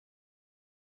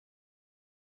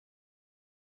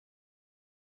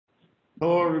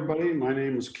Hello, everybody. My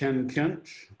name is Ken Kent.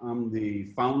 I'm the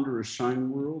founder of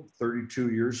Signworld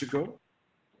 32 years ago.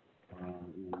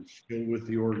 I'm still with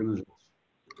the organization.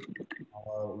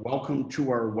 Welcome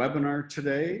to our webinar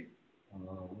today.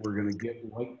 We're going to get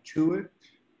right to it.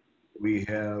 We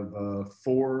have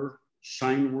 4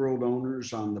 Signworld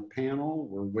owners on the panel.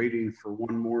 We're waiting for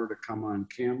one more to come on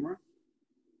camera.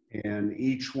 And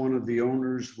each one of the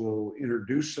owners will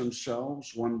introduce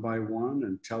themselves one by one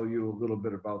and tell you a little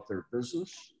bit about their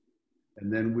business.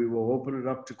 And then we will open it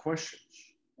up to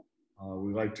questions.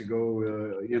 We like to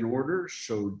go in order.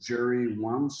 So Jerry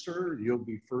Wanser, you'll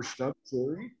be first up,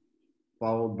 Jerry,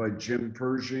 followed by Jim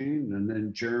Pershing, and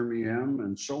then Jeremy M,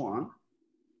 and so on.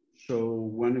 So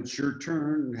when it's your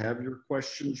turn, have your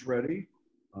questions ready.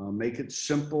 Make it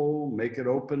simple, make it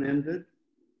open-ended.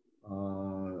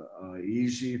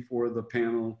 Easy for the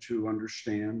panel to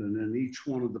understand, and then each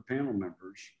one of the panel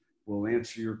members will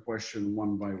answer your question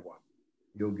one by one.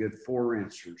 You'll get 4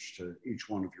 answers to each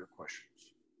one of your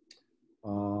questions.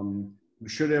 We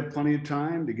should have plenty of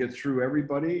time to get through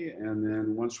everybody, and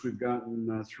then once we've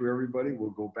gotten through everybody, we'll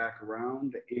go back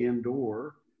around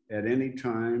and/or at any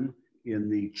time in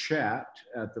the chat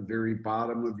at the very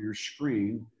bottom of your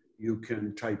screen, you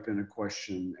can type in a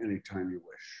question anytime you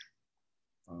wish.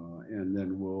 And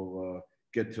then we'll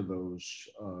get to those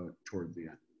toward the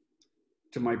end.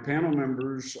 To my panel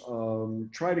members,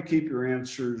 try to keep your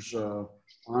answers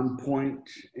on point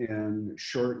and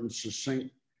short and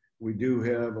succinct. We do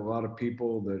have a lot of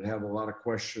people that have a lot of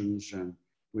questions, and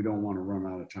we don't want to run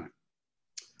out of time.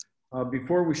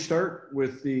 Before we start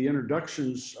with the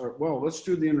introductions, well, let's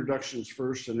do the introductions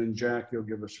first, and then Jack, you'll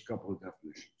give us a couple of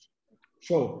definitions.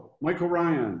 So, Michael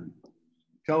Ryan,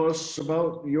 tell us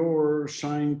about your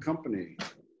sign company.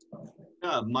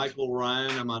 Michael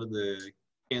Ryan, I'm out of the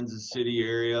Kansas City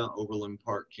area, Overland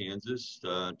Park, Kansas,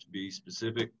 to be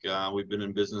specific. We've been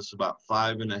in business about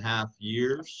 5.5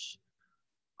 years.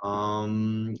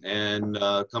 Company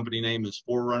name is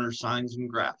Forerunner Signs and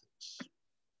Graphics.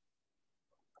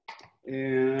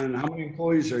 And how many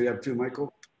employees are you up to,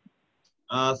 Michael?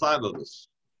 5 of us.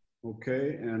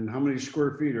 Okay, and how many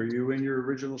square feet? Are you in your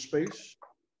original space?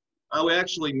 We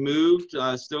actually moved.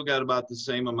 Still got about the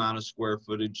same amount of square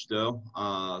footage though,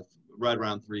 right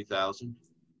around 3,000.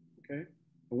 Okay.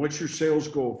 And what's your sales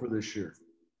goal for this year?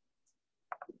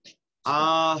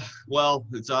 Well,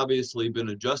 it's obviously been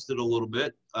adjusted a little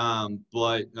bit,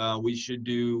 but we should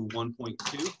do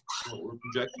 1.2, what we're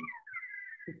projecting.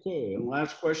 Okay, and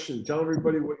last question. Tell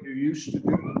everybody what you used to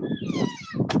do.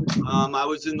 I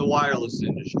was in the wireless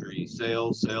industry,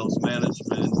 sales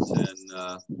management,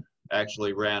 and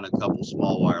actually ran a couple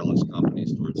small wireless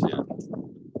companies towards the end.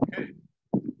 Okay.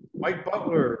 Mike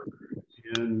Butler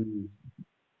in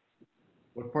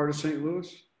what part of St.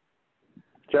 Louis?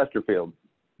 Chesterfield.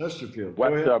 Chesterfield.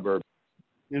 West suburb.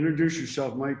 Introduce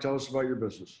yourself, Mike. Tell us about your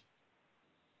business.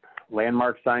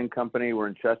 Landmark Sign Company. We're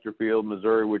in Chesterfield,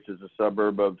 Missouri, which is a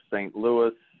suburb of St.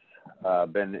 Louis.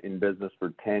 Been in business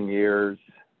for 10 years.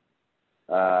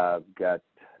 Got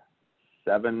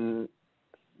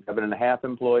 7.5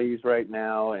 employees right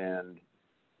now, and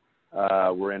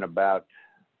we're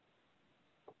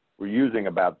using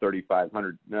about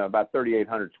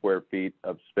 3,800 square feet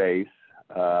of space.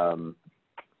 Let's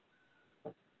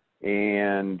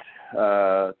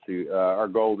see, our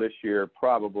goal this year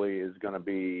probably is going to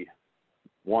be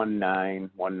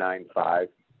 195.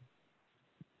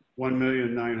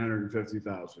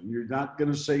 1,950,000. You're not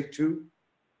going to say 2?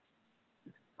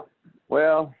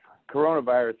 Well,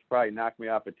 coronavirus probably knocked me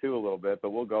off at 2 a little bit, but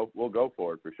we'll go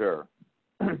for it for sure,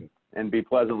 and be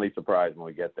pleasantly surprised when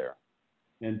we get there.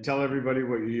 And tell everybody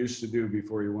what you used to do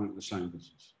before you went in the sign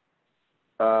business.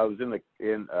 I was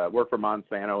worked for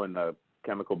Monsanto in the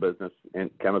chemical business, in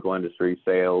chemical industry,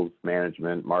 sales,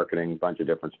 management, marketing, bunch of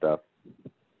different stuff.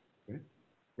 Okay,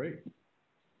 great.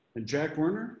 And Jack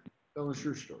Werner, tell us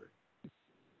your story.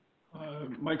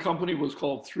 My company was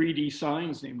called 3D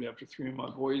Signs, named after 3 of my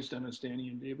boys, Dennis, Danny,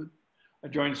 and David. I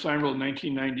joined Signworld in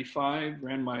 1995,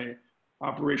 ran my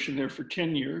operation there for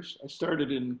 10 years. I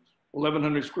started in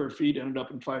 1,100 square feet, ended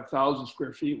up in 5,000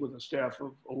 square feet with a staff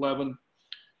of 11.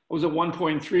 I was at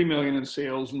 1.3 million in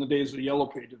sales in the days of the Yellow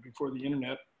Pages before the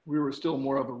internet. We were still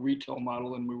more of a retail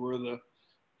model than we were the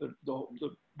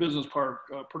business park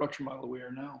production model we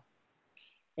are now.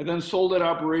 I then sold that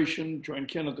operation, joined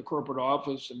Ken at the corporate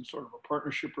office in sort of a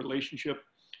partnership relationship.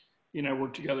 He and I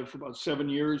worked together for about 7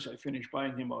 years. I finished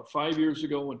buying him about 5 years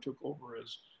ago and took over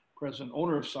as president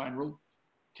owner of Signworld.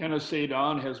 Ken has stayed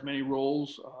on, has many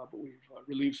roles, but we've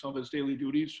relieved some of his daily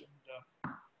duties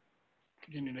and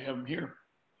continue to have him here.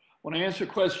 When I answer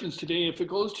questions today, if it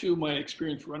goes to my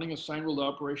experience running a Signworld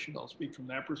operation, I'll speak from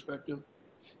that perspective.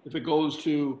 If it goes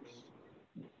to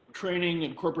training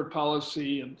and corporate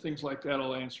policy and things like that,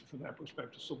 I'll answer from that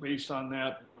perspective. So based on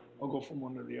that, I'll go from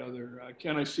one to the other.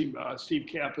 Ken, I see Steve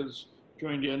Kapp has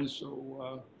joined in.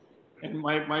 So, and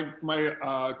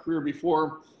my career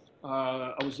before,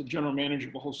 I was the general manager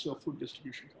of a wholesale food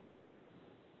distribution company.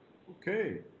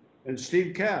 Okay. And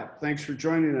Steve Kapp, thanks for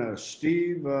joining us.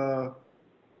 Steve,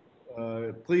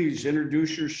 please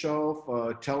introduce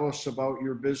yourself. Tell us about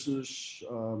your business.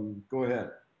 Go ahead.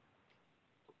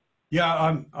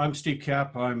 Yeah, I'm Steve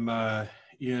Kapp. I'm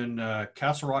in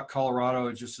Castle Rock,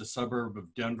 Colorado, just a suburb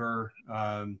of Denver.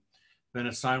 Been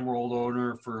a Signworld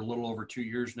owner for a little over 2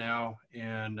 years now,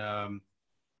 and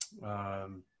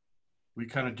we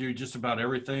kind of do just about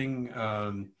everything.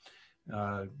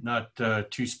 Not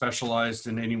too specialized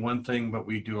in any one thing, but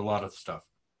we do a lot of stuff.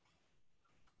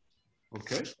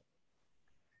 Okay,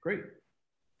 great.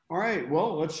 All right,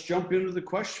 well, let's jump into the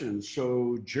questions.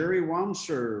 So Jerry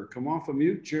Wamser, come off of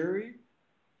mute, Jerry.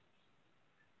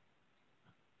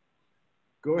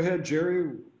 Go ahead,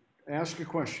 Jerry, ask a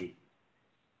question.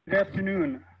 Good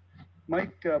afternoon.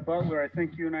 Mike Butler, I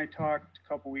think you and I talked a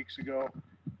couple weeks ago.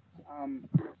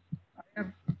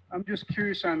 I'm just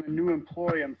curious on the new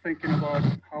employee. I'm thinking about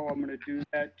how I'm going to do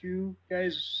that. Do you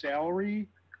guys salary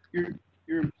your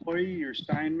employee, your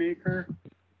sign maker,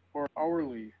 or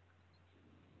hourly?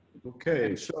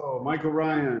 Okay, so Michael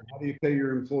Ryan, how do you pay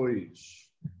your employees?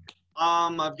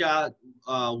 I've got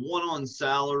one on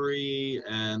salary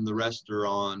and the rest are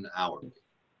on hourly.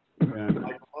 And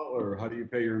Michael Butler, how do you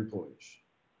pay your employees?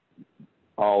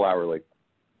 All hourly.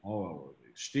 All hourly.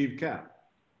 Steve Kapp.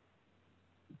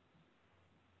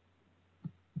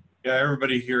 Yeah,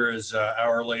 everybody here is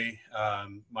hourly.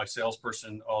 My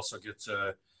salesperson also gets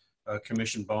a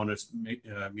commission bonus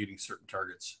meeting certain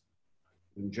targets.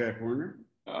 And Jack Werner?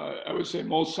 I would say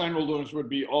most Signworld owners would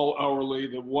be all hourly.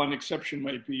 The one exception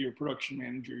might be your production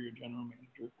manager, your general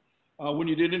manager. When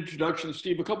you did introduction,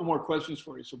 Steve, a couple more questions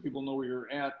for you so people know where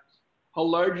you're at. How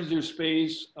large is your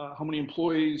space? How many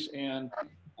employees? And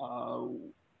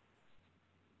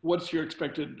what's your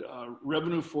expected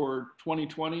revenue for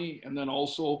 2020? And then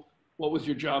also, what was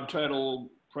your job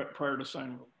title prior to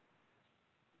Signworld?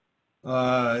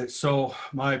 So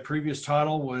my previous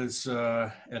title was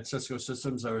at Cisco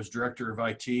Systems. I was director of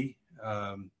IT.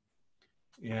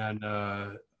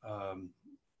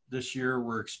 This year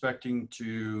we're expecting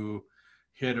to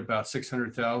hit about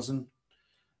 600,000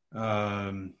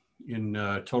 in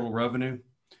total revenue.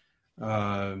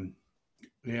 And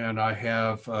I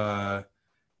have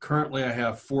currently I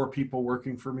have 4 people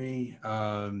working for me,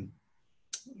 and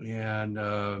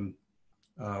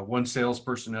 1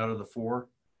 salesperson out of the 4.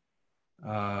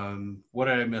 What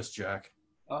did I miss, Jack?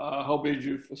 How big is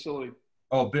your facility?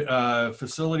 Oh,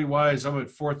 facility wise, I'm at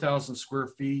 4,000 square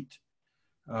feet,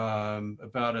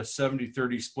 about a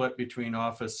 70-30 split between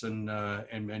office and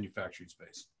manufacturing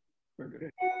space. Very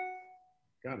good.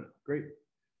 Got it, great.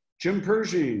 Jim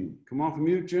Pershing, come off of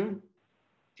mute, Jim.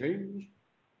 James?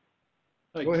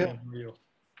 Hi, Go ahead. Ken, how are you?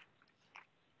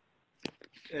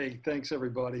 Hey, thanks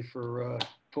everybody for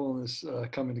pulling this,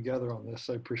 coming together on this.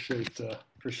 I appreciate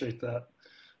that.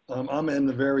 I'm in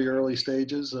the very early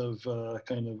stages of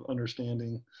kind of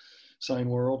understanding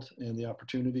Signworld and the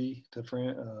opportunity to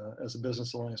as a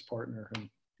business alliance partner. And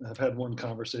I've had one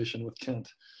conversation with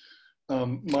Kent.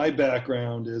 My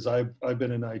background is I've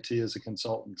been in IT as a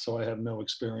consultant, so I have no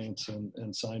experience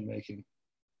in sign making.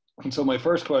 And so my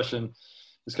first question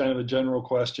is kind of a general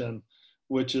question,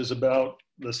 which is about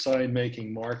the sign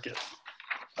making market.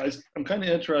 I'm kind of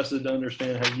interested to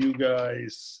understand how you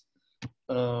guys,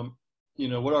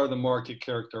 what are the market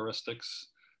characteristics?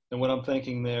 And what I'm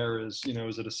thinking there is,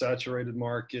 is it a saturated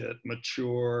market,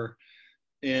 mature,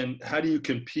 and how do you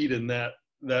compete in that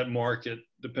market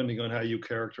depending on how you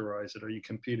characterize it? Are you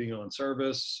competing on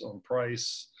service, on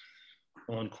price,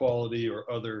 on quality, or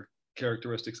other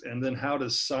characteristics? And then how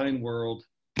does Signworld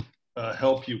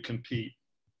help you compete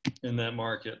in that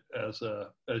market as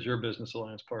your business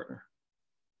alliance partner?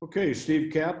 Okay,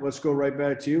 Steve Kapp, let's go right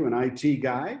back to you, an IT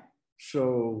guy.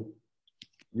 So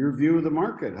your view of the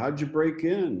market, how'd you break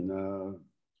in?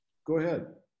 Go ahead.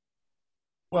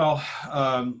 Well,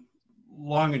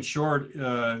 long and short,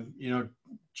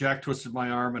 Jack twisted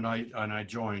my arm and I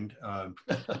joined,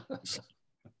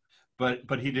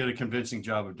 but he did a convincing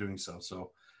job of doing so.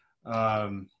 So, I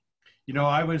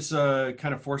was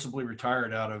kind of forcibly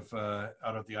retired out of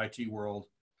the IT world,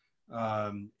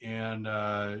 and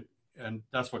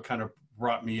that's what kind of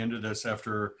brought me into this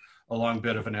after a long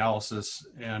bit of analysis.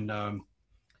 And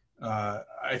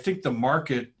I think the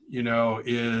market, you know,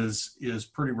 is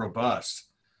pretty robust.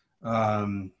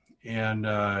 You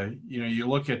know, you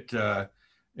look at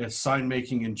sign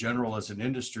making in general as an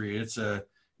industry, it's a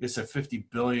 $50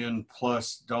 billion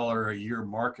plus a year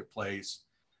marketplace.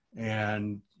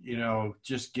 And, you know,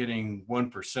 just getting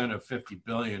 1% of 50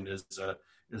 billion is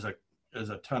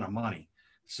a ton of money.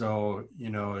 So, you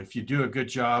know, if you do a good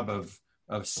job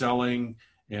of selling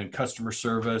and customer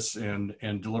service and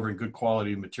delivering good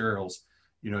quality materials,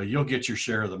 you know, you'll get your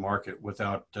share of the market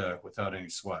without any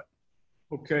sweat.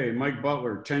 Okay, Mike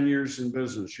Butler, 10 years in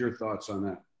business. Your thoughts on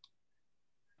that?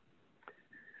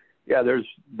 Yeah,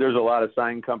 there's a lot of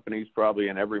sign companies probably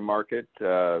in every market,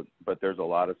 but there's a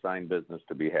lot of sign business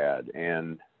to be had.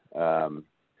 And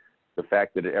the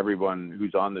fact that everyone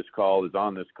who's on this call is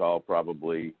on this call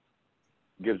probably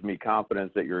gives me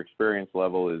confidence that your experience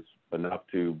level is enough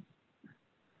to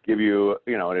give you,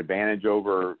 you know, an advantage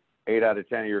over 8 out of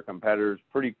 10 of your competitors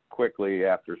pretty quickly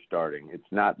after starting. It's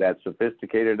not that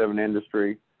sophisticated of an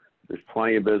industry. There's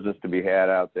plenty of business to be had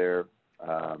out there.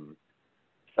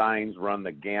 Signs run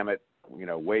the gamut, you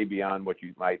know, way beyond what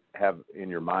you might have in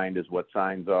your mind is what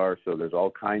signs are. So there's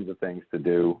all kinds of things to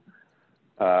do.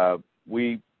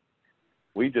 We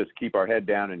just keep our head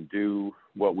down and do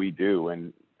what we do.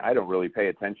 And I don't really pay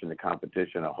attention to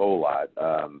competition a whole lot.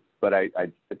 But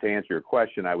to answer your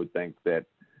question, I would think that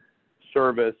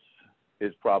service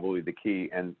is probably the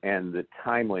key, and the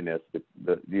timeliness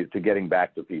to getting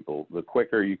back to people. The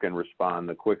quicker you can respond,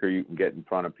 the quicker you can get in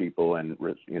front of people and,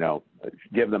 you know,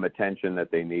 give them attention that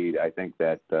they need. I think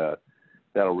that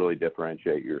that'll really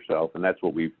differentiate yourself, and that's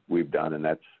what we've done, and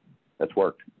that's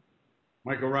worked.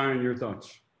 Michael Ryan, your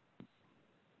thoughts?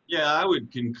 Yeah, I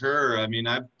would concur. I mean,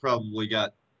 I've probably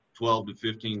got 12 to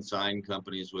 15 sign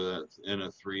companies in a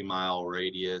 3-mile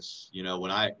radius. You know, when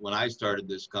I started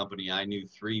this company, I knew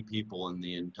 3 people in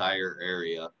the entire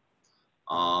area.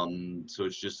 So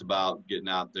it's just about getting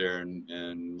out there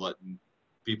and letting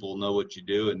people know what you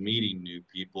do and meeting new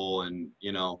people. And,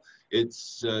 you know,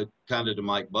 it's kind of to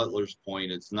Mike Butler's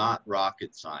point, it's not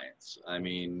rocket science. I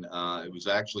mean, it was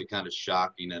actually kind of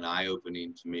shocking and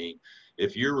eye-opening to me.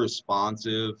 If you're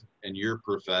responsive and you're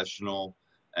professional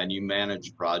and you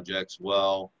manage projects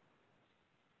well,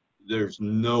 there's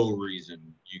no reason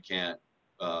you can't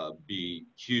be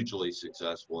hugely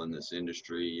successful in this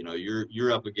industry. You know,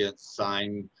 you're up against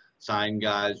sign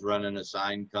guys running a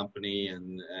sign company,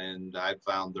 and I've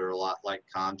found they're a lot like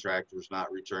contractors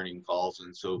not returning calls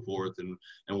and so forth, and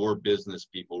we're business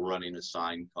people running a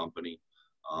sign company.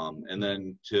 And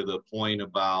then to the point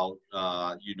about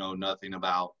you know nothing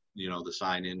about, you know, the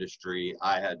sign industry,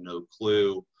 I had no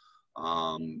clue.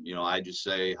 You know, I just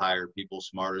say hire people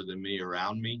smarter than me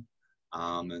around me.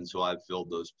 And so I've filled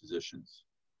those positions.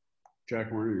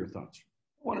 Jack Warner, your thoughts?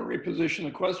 I want to reposition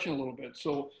the question a little bit.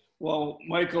 So while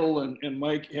Michael and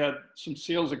Mike had some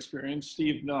sales experience,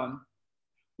 Steve none,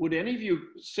 would any of you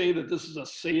say that this is a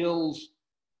sales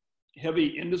heavy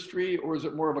industry, or is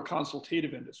it more of a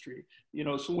consultative industry? You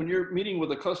know, so when you're meeting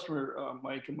with a customer,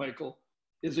 Mike and Michael,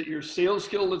 is it your sales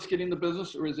skill that's getting the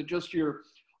business, or is it just your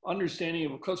understanding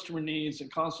of customer needs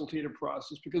and consultative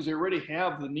process, because they already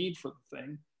have the need for the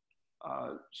thing?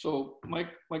 So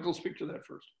Michael, speak to that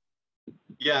first.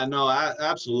 Yeah, no,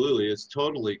 absolutely. It's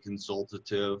totally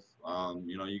consultative.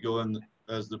 You know, you go in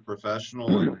as the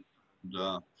professional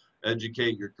and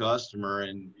educate your customer.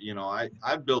 And, you know,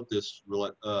 I've built this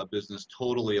business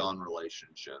totally on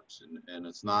relationships, and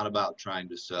it's not about trying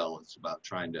to sell. It's about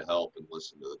trying to help and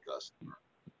listen to the customer.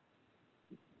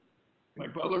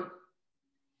 Mike Butler?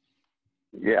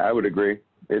 Yeah, I would agree.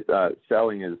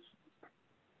 Selling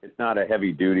it's not a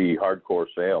heavy duty, hardcore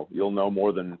sale. You'll know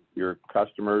more than your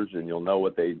customers, and you'll know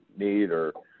what they need.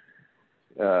 Or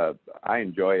I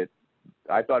enjoy it.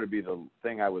 I thought it'd be the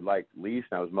thing I would like least,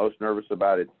 and I was most nervous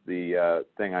about. It's the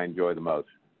thing I enjoy the most,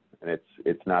 and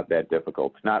it's not that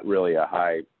difficult. It's not really a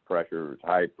high pressure,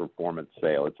 high performance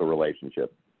sale. It's a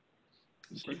relationship.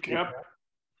 Cap?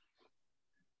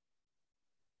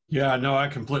 Yeah, no, I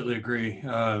completely agree.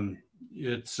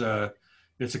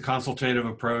 It's a consultative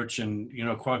approach, and, you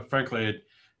know, quite frankly,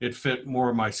 it fit more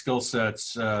of my skill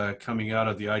sets coming out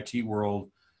of the IT world,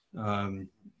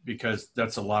 because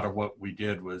that's a lot of what we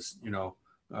did was, you know,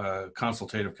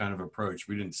 consultative kind of approach.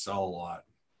 We didn't sell a lot.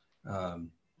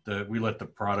 We let the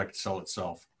product sell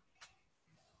itself.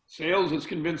 Sales is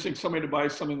convincing somebody to buy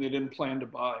something they didn't plan to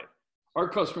buy. Our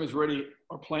customers already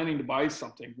are planning to buy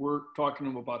something. We're talking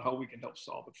to them about how we can help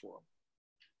solve it for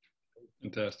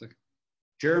them. Fantastic.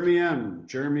 Jeremy M,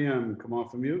 come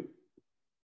off of mute.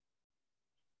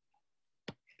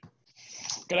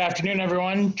 Good afternoon,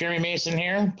 everyone. Jeremy Mason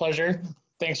here. Pleasure.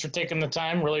 Thanks for taking the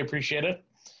time. Really appreciate it.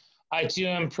 I too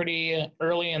am pretty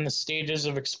early in the stages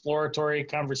of exploratory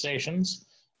conversations.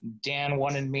 Dan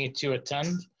wanted me to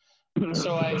attend.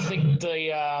 So I think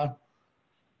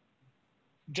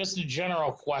just a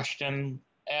general question,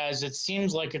 as it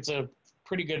seems like it's a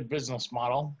pretty good business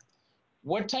model.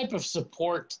 What type of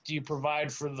support do you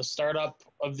provide for the startup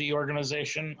of the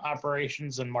organization,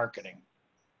 operations, and marketing?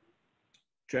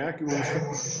 Jack, you want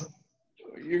to start?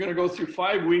 You're going to go through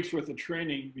 5 weeks worth of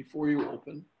training before you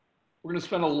open. We're going to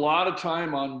spend a lot of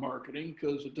time on marketing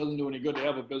because it doesn't do any good to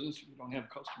have a business if you don't have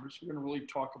customers. We're going to really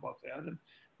talk about that. And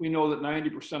we know that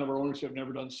 90% of our owners have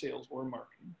never done sales or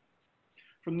marketing.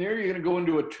 From there, you're going to go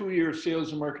into a 2-year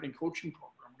sales and marketing coaching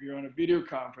program where you're on a video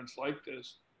conference like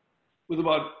this with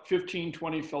about 15,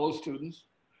 20 fellow students,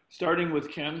 starting with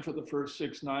Ken for the first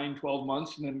 6, 9, 12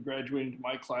 months, and then graduating to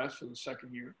my class for the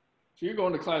second year. So you're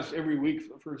going to class every week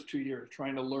for the first 2 years,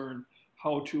 trying to learn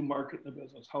how to market in the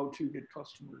business, how to get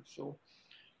customers. So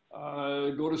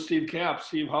go to Steve Kapp.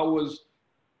 Steve, how was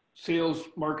sales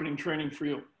marketing training for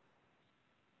you?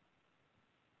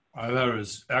 I thought it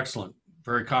was excellent,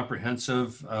 very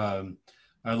comprehensive.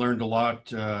 I learned a lot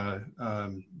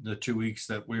the 2 weeks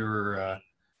that we were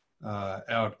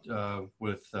out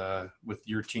with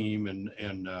your team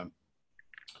and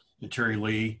Terry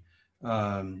Lee,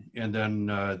 and then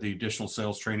the additional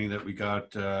sales training that we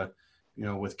got,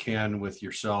 with Ken, with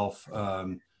yourself,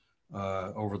 over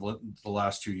the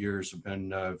last 2 years have been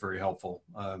very helpful.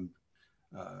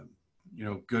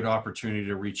 Good opportunity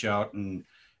to reach out and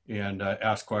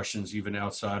ask questions even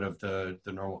outside of the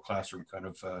normal classroom kind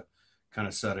of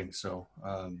setting. So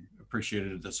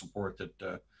appreciated the support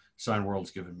that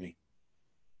Signworld's given me.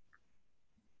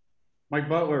 Mike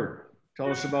Butler, tell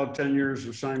us about 10 years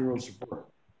of Signworld support.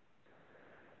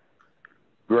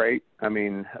 Great. I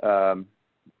mean,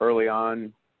 early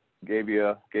on, gave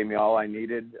me all I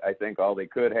needed. I think all they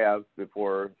could have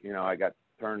before, I got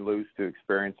turned loose to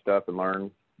experience stuff and learn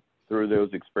through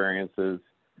those experiences.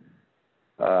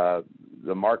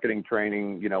 The marketing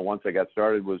training, once I got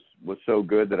started was so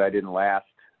good that I didn't last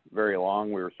very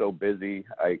long. We were so busy.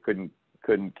 I couldn't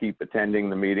keep attending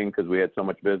the meeting because we had so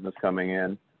much business coming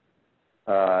in.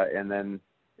 And then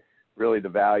really the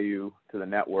value to the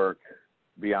network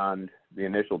beyond the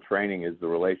initial training is the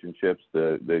relationships,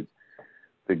 the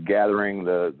gathering,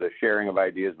 the sharing of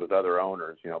ideas with other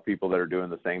owners, people that are doing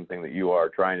the same thing that you are,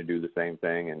 trying to do the same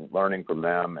thing and learning from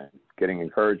them and getting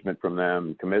encouragement from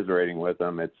them, commiserating with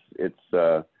them. It's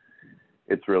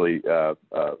really a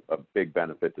big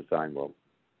benefit to Signworld.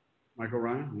 Michael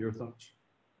Ryan, your thoughts?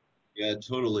 Yeah,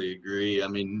 totally agree. I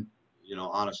mean,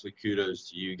 honestly, kudos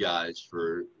to you guys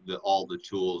for all the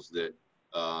tools that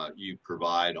you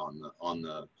provide on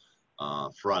the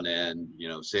front end,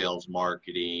 sales,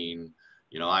 marketing.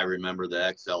 I remember the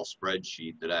Excel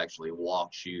spreadsheet that actually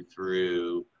walks you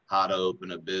through how to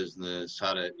open a business,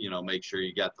 how to, make sure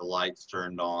you got the lights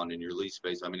turned on in your lease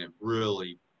space. I mean,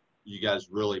 you guys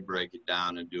really break it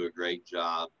down and do a great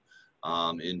job.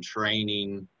 In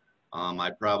training,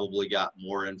 I probably got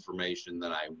more information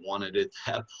than I wanted at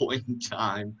that point in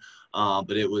time,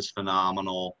 but it was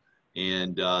phenomenal.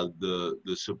 And the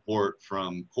support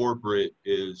from corporate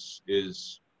is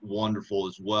wonderful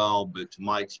as well. But to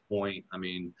Mike's point, I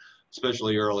mean,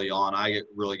 especially early on, I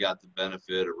really got the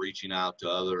benefit of reaching out to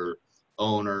other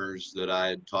owners that I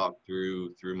had talked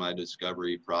through my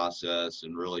discovery process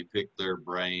and really pick their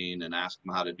brain and ask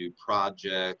them how to do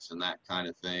projects and that kind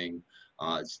of thing.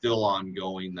 It's still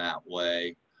ongoing that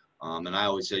way. And I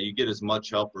always say you get as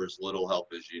much help or as little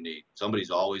help as you need.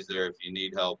 Somebody's always there if you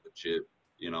need help, but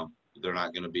they're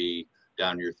not going to be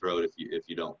down your throat if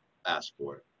you don't ask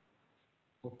for it.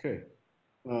 Okay.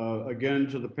 Again,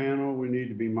 to the panel, we need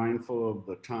to be mindful of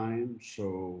the time,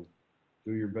 so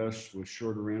do your best with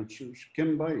shorter answers.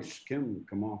 Kim Bice, Kim,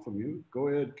 come off of mute. Go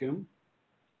ahead, Kim.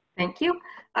 Thank you.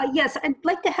 Yes, I'd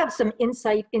like to have some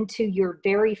insight into your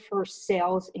very first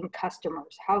sales and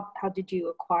customers. How did you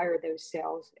acquire those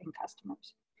sales and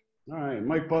customers? All right,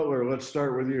 Mike Butler, let's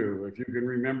start with you. If you can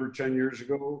remember 10 years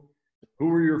ago, who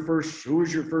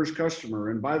was your first customer?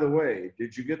 And by the way,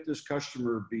 did you get this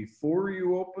customer before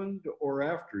you opened or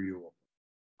after you opened?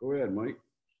 Go ahead, Mike.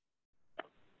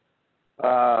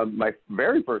 My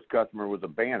very first customer was a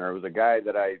banner. It was a guy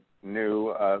that I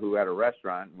knew who had a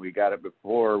restaurant. We got it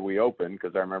before we opened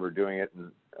because I remember doing it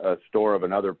in a store of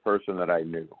another person that I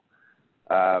knew.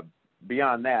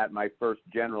 Beyond that, my first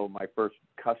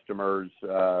customers,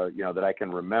 that I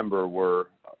can remember were,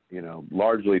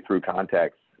 largely through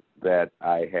contacts that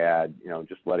I had,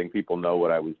 just letting people know what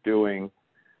I was doing.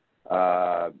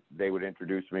 They would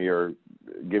introduce me or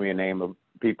give me a name of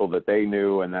people that they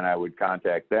knew, and then I would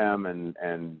contact them and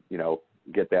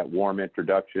get that warm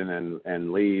introduction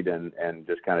and lead, and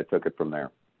just kind of took it from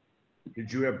there.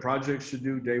 Did you have projects to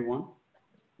do day one?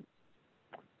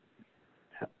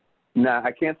 No,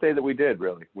 I can't say that we did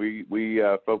really. We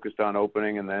focused on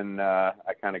opening, and then I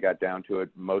kind of got down to it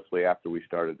mostly after we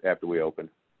opened.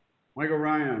 Michael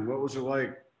Ryan, what was it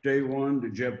like day one?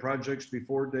 Did you have projects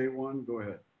before day one? Go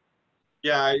ahead.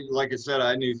 Yeah, like I said,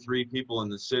 I knew 3 people in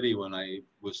the city when I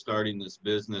was starting this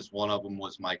business. One of them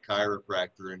was my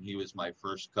chiropractor, and he was my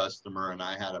first customer. And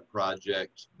I had a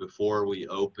project before we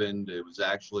opened. It was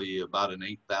actually about an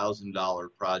 $8,000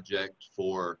 project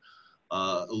for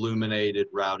illuminated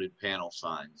routed panel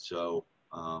signs. So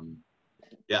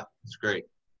yeah, it's great.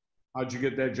 How'd you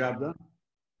get that job done?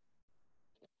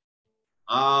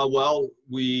 Well,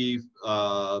 we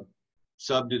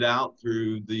subbed it out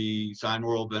through the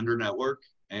Signworld vendor network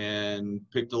and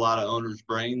picked a lot of owners'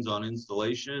 brains on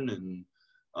installation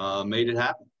and made it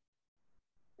happen.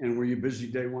 And were you busy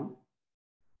day one?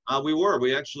 We were.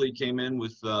 We actually came in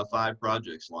with 5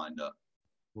 projects lined up.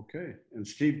 Okay. And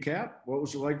Steve Cap, what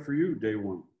was it like for you day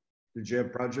one? Did you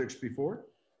have projects before?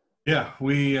 Yeah,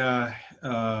 we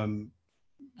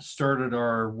started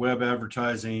our web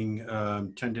advertising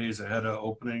 10 days ahead of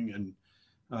opening,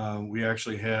 and we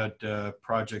actually had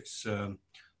projects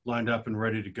lined up and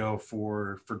ready to go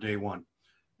for day one.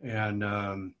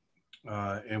 And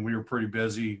we were pretty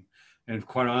busy, and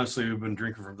quite honestly, we've been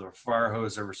drinking from the fire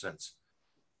hose ever since.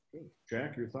 Good.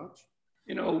 Jack, your thoughts?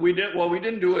 You know, we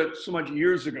didn't do it so much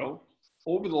years ago.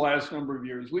 Over the last number of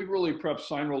years, we've really prepped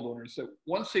Signworld owners that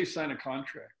once they sign a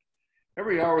contract,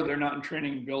 every hour they're not in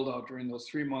training and build out during those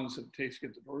 3 months that it takes to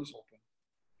get the doors open.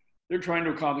 They're trying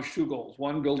to accomplish 2 goals.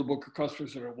 One, build a book of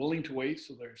customers that are willing to wait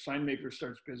so their sign maker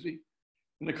starts busy.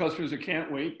 And the customers that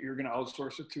can't wait, you're going to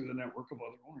outsource it through the network of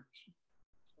other owners.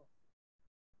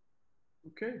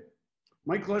 Okay.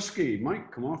 Mike Lusky.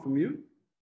 Mike, come off of mute.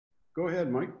 Go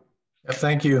ahead, Mike.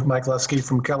 Thank you, Mike Lusky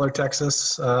from Keller,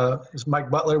 Texas. It's Mike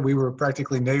Butler. We were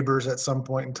practically neighbors at some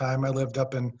point in time. I lived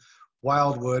up in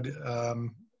Wildwood, I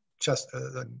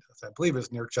believe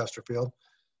it's near Chesterfield.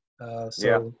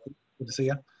 Yeah. Good to see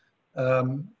you. I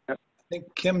think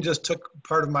Kim just took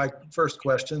part of my first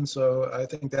question, so I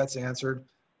think that's answered.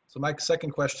 So my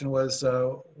second question was,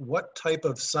 what type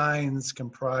of signs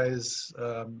comprise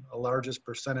a largest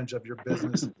percentage of your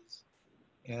business?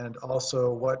 And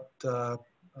also what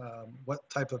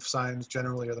type of signs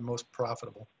generally are the most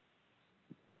profitable?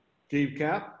 Steve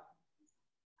Cap,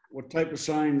 what type of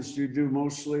signs do you do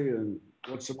mostly, and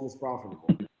what's the most profitable?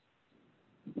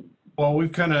 Well,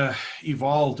 we've kind of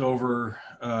evolved over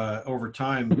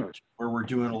time, where we're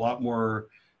doing a lot more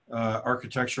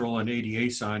architectural and ADA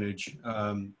signage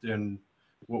than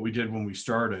what we did when we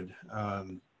started.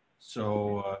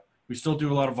 So we still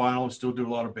do a lot of vinyl, still do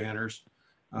a lot of banners,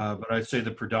 but I'd say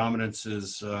the predominance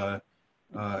is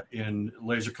in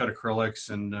laser cut acrylics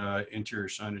and interior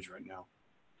signage right now.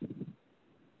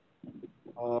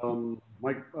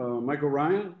 Michael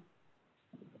Ryan?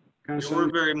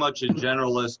 We're very much a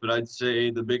generalist, but I'd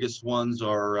say the biggest ones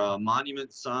are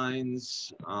monument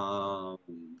signs,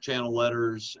 channel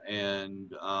letters,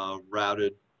 and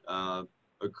routed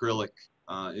acrylic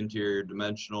interior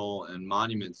dimensional, and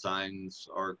monument signs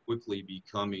are quickly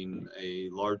becoming a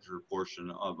larger portion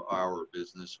of our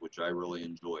business, which I really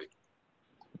enjoy.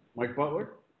 Mike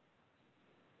Butler?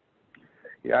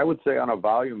 Yeah, I would say on a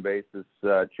volume basis,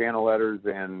 channel letters,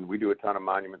 and we do a ton of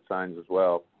monument signs as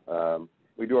well.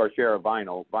 We do our share of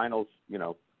vinyl. Vinyl's,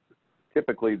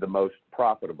 typically the most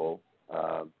profitable,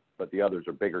 but the others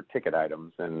are bigger ticket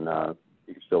items, and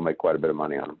you can still make quite a bit of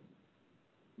money on them.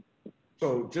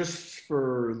 So just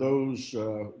for those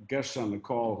guests on the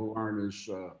call who aren't as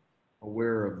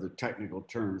aware of the technical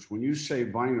terms, when you say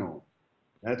vinyl,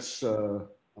 that's a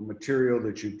material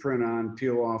that you print on,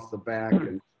 peel off the back,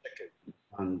 and stick it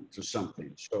onto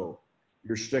something. So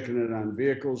you're sticking it on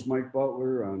vehicles, Mike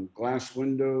Butler, on glass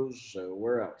windows,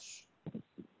 where else?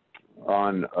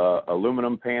 On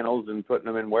aluminum panels and putting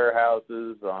them in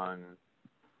warehouses, on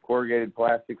corrugated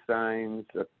plastic signs,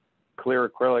 clear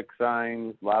acrylic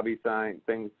signs, lobby signs,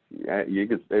 things. You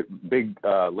could big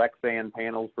Lexan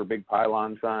panels for big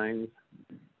pylon signs.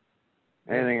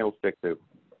 Anything it'll stick to.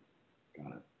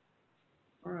 Got it.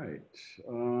 All right.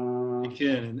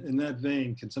 In that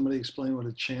vein, can somebody explain what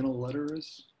a channel letter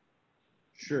is?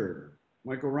 Sure.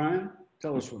 Michael Ryan,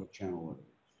 tell us what a channel letter is.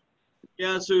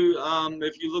 Yeah, so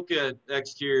if you look at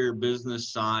exterior business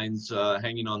signs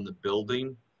hanging on the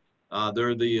building,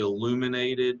 they're the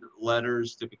illuminated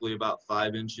letters, typically about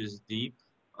 5 inches deep,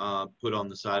 put on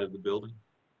the side of the building.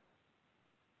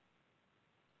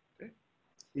 Okay.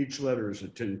 Each letter is a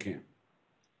tin can.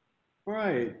 All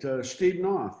right, Steve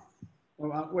Noth,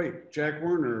 Wait, Jack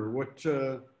Werner, what?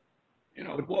 You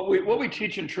know, what we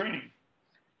teach in training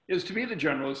is to be the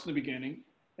generalist in the beginning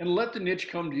and let the niche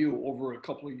come to you over a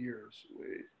couple of years,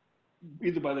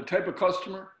 either by the type of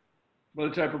customer, by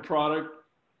the type of product,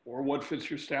 or what fits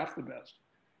your staff the best.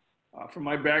 From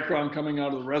my background coming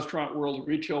out of the restaurant world,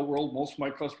 retail world, most of my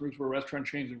customers were restaurant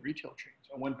chains and retail chains.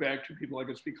 I went back to people I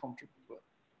could speak comfortably with.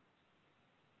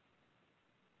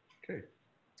 Okay.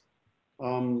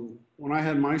 When I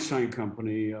had my sign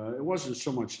company, it wasn't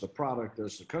so much the product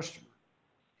as the customer.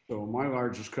 So my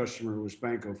largest customer was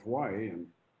Bank of Hawaii, and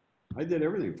I did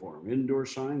everything for them: indoor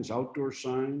signs, outdoor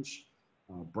signs,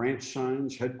 branch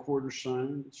signs, headquarters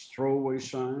signs, throwaway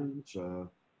signs,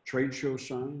 trade show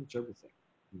signs, everything.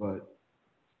 But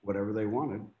whatever they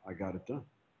wanted, I got it done.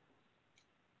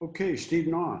 Okay, Steve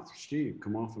Noth. Steve,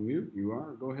 come off of mute. You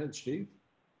are. Go ahead, Steve.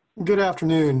 Good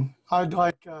afternoon. I'd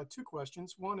like two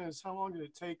questions. One is, how long did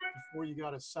it take before you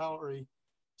got a salary,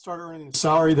 started earning the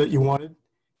salary that you wanted?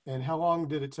 And how long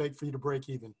did it take for you to break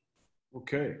even?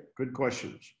 Okay, good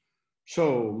questions.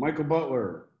 So, Michael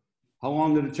Butler, how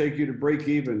long did it take you to break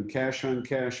even cash on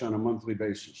a monthly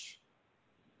basis?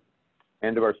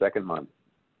 End of our second month.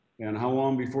 And how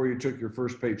long before you took your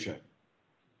first paycheck?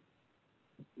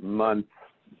 Month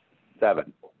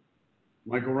 7.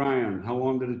 Michael Ryan, how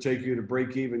long did it take you to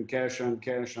break even cash on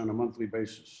a monthly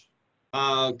basis?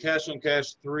 Cash on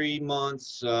cash, 3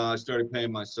 months. I started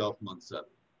paying myself month 7.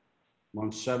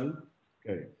 Month 7?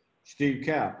 Okay. Steve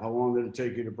Cap, how long did it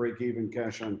take you to break even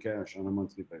cash on a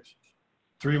monthly basis?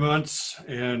 3 months,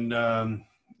 and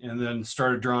then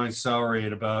started drawing salary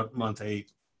at about month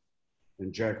 8.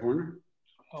 And Jack Werner?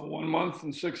 1 month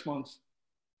and 6 months.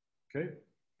 Okay.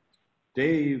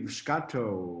 Dave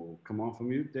Scotto, come off of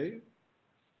mute, Dave.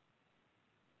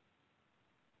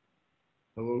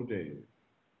 Hello, Dave.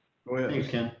 Go ahead. Thanks,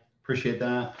 Ken. Appreciate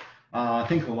that. I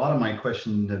think a lot of my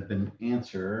questions have been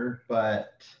answered,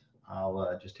 but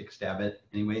I'll just take a stab at it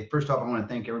anyway. First off, I want to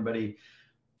thank everybody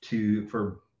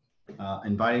for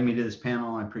inviting me to this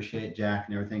panel. I appreciate Jack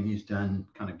and everything he's done,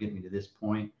 kind of get me to this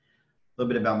point. A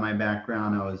little bit about my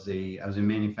background. I was in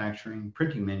manufacturing,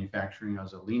 printing manufacturing. I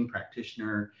was a lean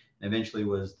practitioner, and eventually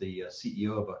was the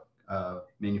CEO of a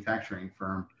manufacturing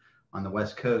firm on the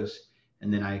West Coast.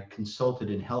 And then I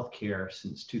consulted in healthcare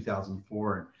since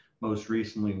 2004, and most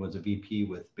recently was a VP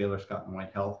with Baylor Scott and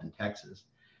White Health in Texas.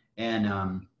 And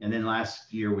then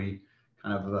last year we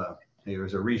kind of there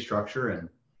was a restructure, and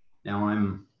now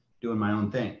I'm doing my own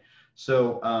thing.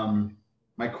 So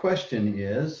my question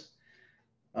is,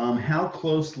 how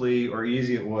closely or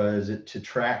easy it was to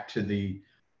track to the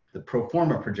pro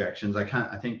forma projections?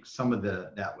 I think some of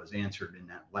that was answered in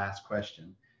that last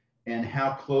question. And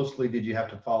how closely did you have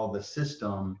to follow the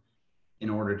system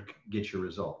in order to get your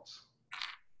results?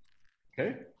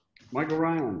 Okay, Michael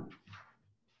Ryan,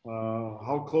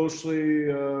 how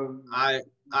closely?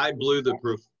 I blew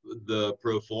the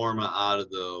pro forma out of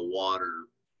the water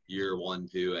year 1,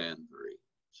 2, and 3.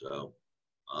 So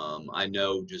I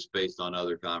know just based on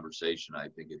other conversation, I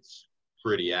think it's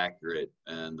pretty accurate,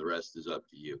 and the rest is up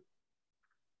to you.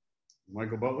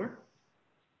 Michael Butler.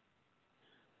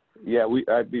 Yeah,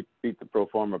 I beat the pro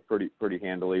forma pretty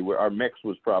handily. Our mix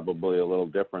was probably a little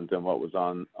different than what was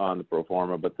on the pro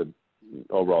forma, but the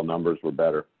overall numbers were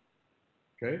better.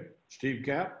 Okay, Steve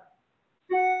Cap.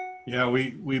 Yeah,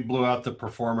 we blew out the pro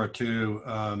forma too,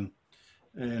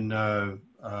 you know,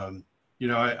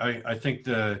 I think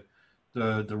the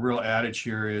real adage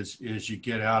here is you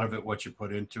get out of it what you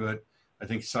put into it. I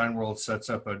think Signworld sets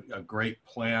up a great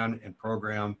plan and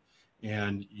program,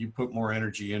 and you put more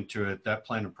energy into it, that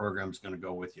plan and program is going to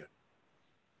go with you.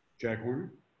 Jack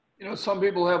Werner. You know, some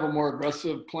people have a more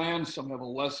aggressive plan, some have a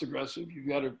less aggressive. You've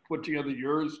got to put together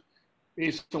yours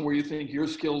based on where you think your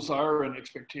skills are and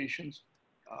expectations.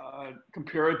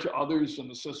 Compare it to others in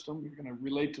the system. You're going to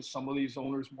relate to some of these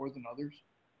owners more than others.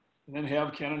 And then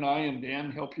have Ken and I and Dan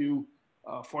help you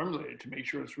formulate it to make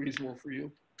sure it's reasonable for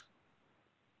you.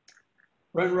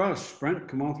 Brent Russ. Brent,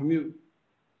 come off of mute.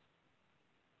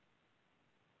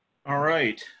 All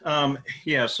right.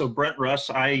 Yeah, so Brent Russ,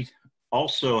 I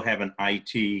also have an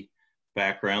IT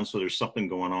background, so there's something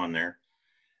going on there.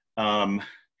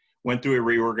 Went through a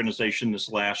reorganization this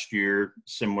last year,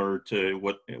 similar to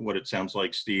what it sounds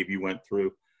like, Steve, you went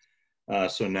through.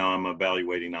 So now I'm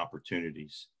evaluating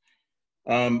opportunities.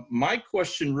 My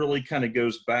question really kind of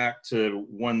goes back to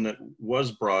one that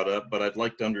was brought up, but I'd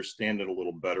like to understand it a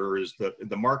little better, is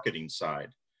the marketing side.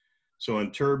 So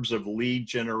in terms of lead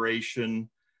generation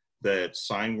that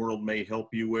Signworld may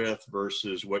help you with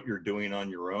versus what you're doing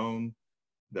on your own,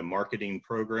 the marketing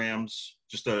programs,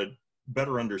 just a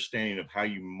better understanding of how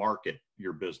you market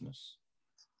your business.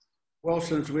 Well,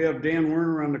 since we have Dan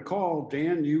Werner on the call,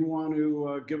 Dan, you want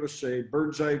to give us a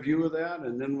bird's eye view of that,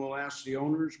 and then we'll ask the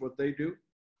owners what they do?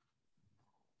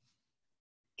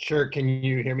 Sure. Can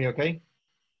you hear me okay?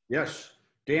 Yes.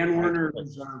 Dan Werner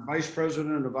is our Vice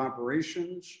President of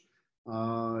Operations.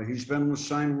 He's been with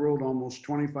Signworld almost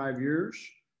 25 years.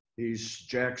 He's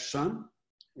Jack's son,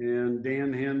 and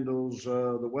Dan handles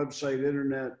the website,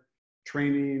 internet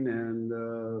training, and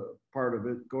part of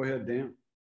it. Go ahead, Dan.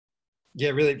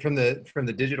 Yeah, really from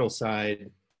the digital side,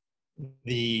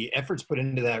 the efforts put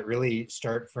into that really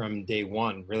start from day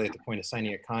one, really at the point of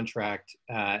signing a contract.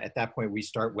 At that point, we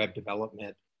start web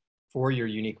development for your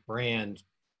unique brand,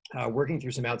 working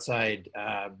through some outside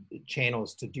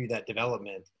channels to do that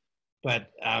development.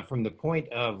 But from the point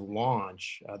of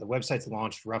launch, the website's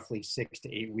launched roughly 6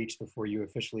 to 8 weeks before you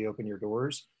officially open your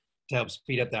doors to help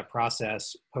speed up that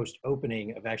process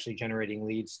post-opening of actually generating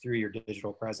leads through your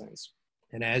digital presence.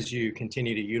 And as you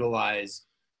continue to utilize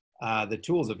the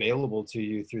tools available to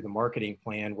you through the marketing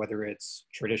plan, whether it's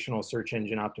traditional search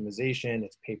engine optimization,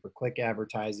 it's pay-per-click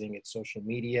advertising, it's social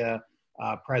media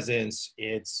presence,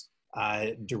 it's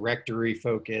directory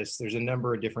focus, there's a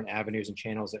number of different avenues and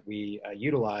channels that we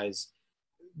utilize.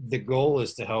 The goal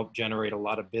is to help generate a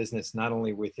lot of business, not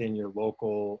only within your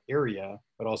local area,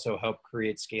 but also help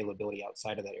create scalability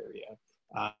outside of that area.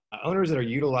 Owners that are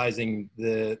utilizing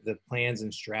the plans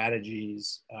and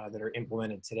strategies that are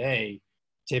implemented today,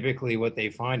 typically what they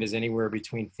find is anywhere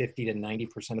between 50 to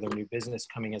 90% of their new business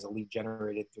coming as a lead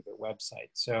generated through their website.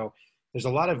 So there's a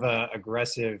lot of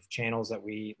aggressive channels that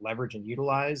we leverage and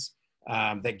utilize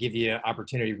that give you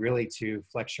opportunity really to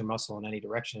flex your muscle in any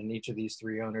direction. And each of these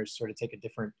three owners sort of take a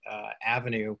different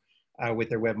avenue with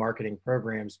their web marketing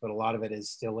programs, but a lot of it is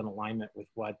still in alignment with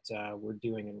what we're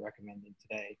doing and recommending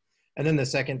today. And then the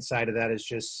second side of that is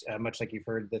just much like you've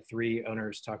heard the three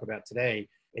owners talk about today,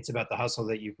 it's about the hustle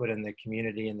that you put in the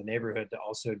community and the neighborhood to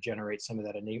also generate some of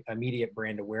that immediate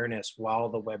brand awareness while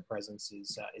the web presence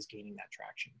is gaining that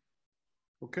traction.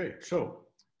 Okay, so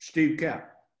Steve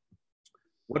Cap,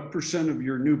 what percent of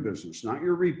your new business, not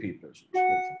your repeat business,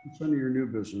 what percent of your new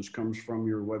business comes from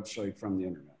your website, from the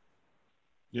internet?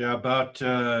 Yeah, about,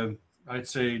 I'd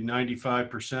say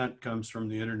 95% comes from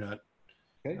the internet.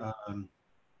 Okay.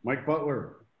 Mike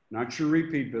Butler, not your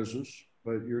repeat business,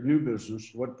 but your new business,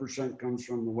 what percent comes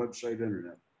from the website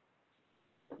internet?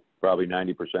 Probably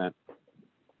 90%.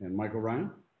 And Michael Ryan?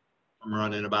 I'm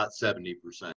running about 70%.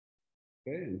 Okay,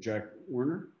 and Jack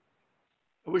Werner?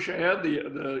 I wish I had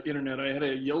the internet. I had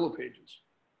a Yellow Pages.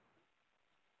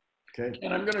 Okay.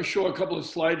 And I'm going to show a couple of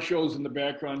slideshows in the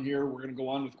background here. We're going to go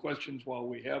on with questions while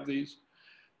we have these.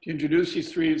 To introduce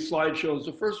these three slideshows,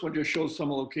 the first one just shows some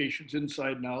locations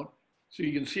inside and out, so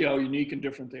you can see how unique and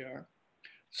different they are.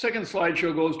 Second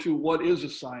slideshow goes to what is a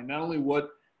sign, not only what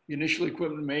the initial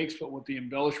equipment makes, but what the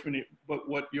embellishment, but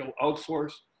what you'll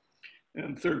outsource.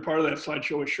 And the third part of that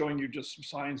slideshow is showing you just some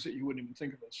signs that you wouldn't even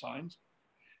think of as signs.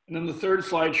 And then the third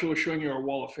slideshow is showing you our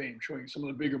wall of fame, showing some of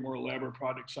the bigger, more elaborate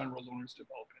projects Signworld Owners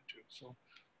develop into. So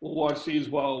we'll watch these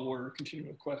while we're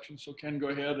continuing with questions. So Ken, go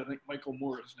ahead. I think Michael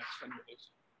Moore is next on your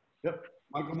list. Yep,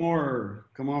 Michael Moore,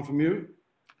 come on from mute.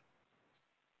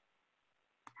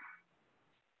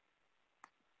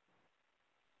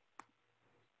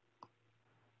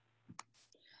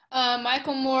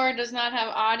 Michael Moore does not have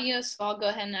audio, so I'll go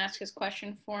ahead and ask his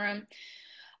question for him.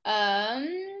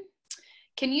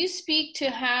 Can you speak to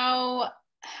how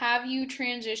have you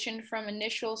transitioned from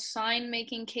initial sign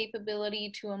making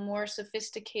capability to a more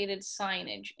sophisticated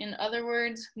signage? In other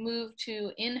words, move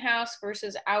to in-house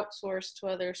versus outsourced to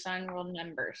other Signworld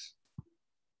members.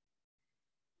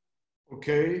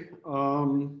 Okay,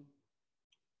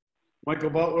 Michael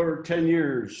Butler, 10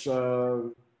 years.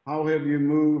 How have you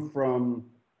moved from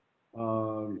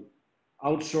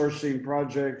outsourcing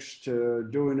projects to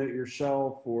doing it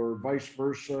yourself, or vice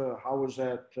versa? How has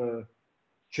that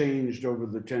changed over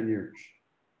the 10 years?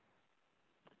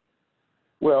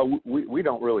 Well, we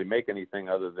don't really make anything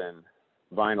other than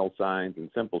vinyl signs and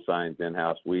simple signs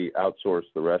in-house. We outsource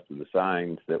the rest of the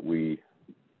signs that we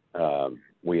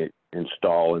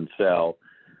install and sell.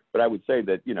 But I would say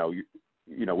that, you know,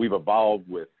 we've evolved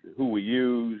with who we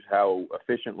use, how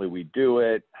efficiently we do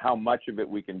it, how much of it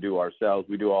we can do ourselves.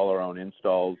 We do all our own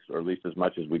installs, or at least as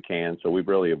much as we can. So we've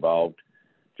really evolved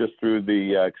just through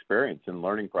the experience and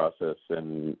learning process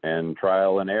and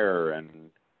trial and error and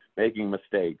making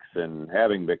mistakes and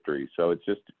having victories. So it's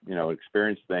just, you know, an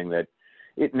experience thing that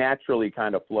it naturally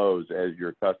kind of flows as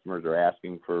your customers are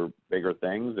asking for bigger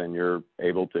things, and you're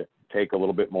able to take a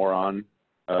little bit more on,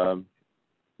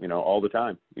 you know, all the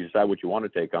time. You decide what you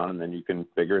want to take on, and then you can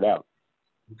figure it out.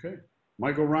 Okay.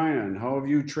 Michael Ryan, how have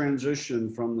you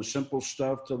transitioned from the simple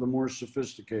stuff to the more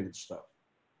sophisticated stuff?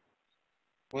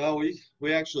 Well,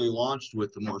 we actually launched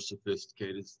with the more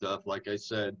sophisticated stuff. Like I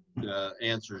said,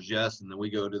 answer is yes, and then we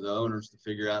go to the owners to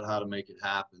figure out how to make it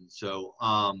happen. So,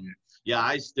 yeah,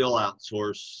 I still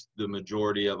outsource the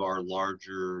majority of our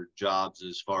larger jobs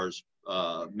as far as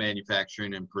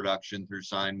manufacturing and production through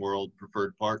Signworld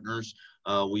Preferred Partners.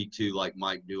 We too, like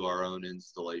Mike, do our own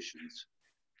installations.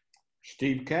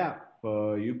 Steve Kapp,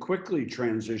 you quickly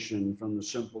transitioned from the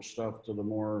simple stuff to the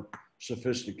more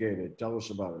sophisticated. Tell us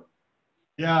about it.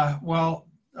 Yeah, well,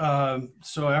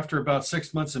 so after about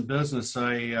 6 months in business,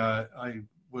 I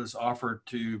was offered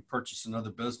to purchase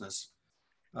another business.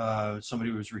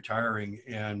 Somebody was retiring,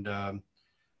 and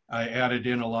I added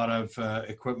in a lot of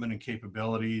equipment and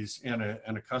capabilities and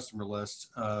a customer list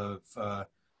of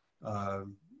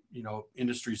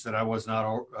industries that I was not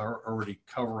already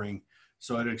covering.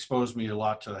 So it exposed me a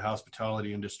lot to the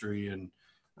hospitality industry, and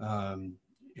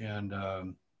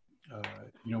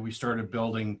we started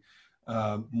building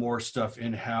more stuff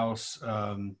in-house,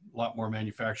 a lot more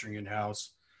manufacturing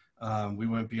in-house. We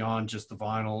went beyond just the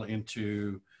vinyl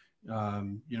into,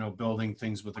 building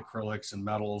things with acrylics and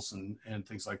metals and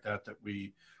things like that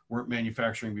we weren't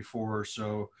manufacturing before.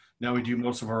 So now we do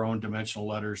most of our own dimensional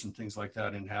letters and things like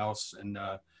that in-house, and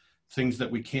things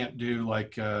that we can't do,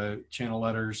 like channel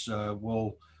letters,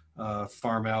 we'll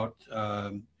farm out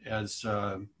as,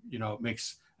 it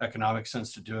makes economic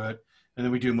sense to do it. And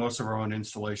then we do most of our own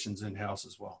installations in-house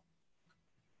as well.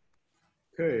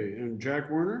 Okay, and Jack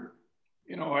Werner?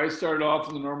 I started off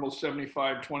with a normal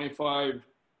 75-25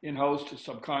 in-house to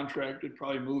subcontracted,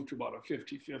 probably moved to about a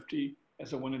 50-50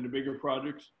 as I went into bigger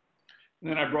projects.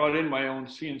 And then I brought in my own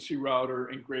CNC router,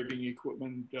 engraving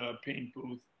equipment, paint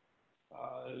booth,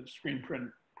 screen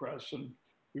print press, and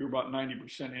we were about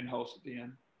 90% in-house at the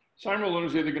end. Signworld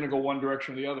Owners is either going to go one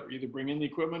direction or the other, either bring in the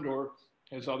equipment, or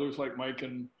as others like Mike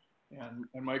and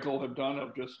Michael have done,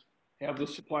 of just have the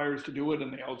suppliers to do it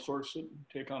and they outsource it and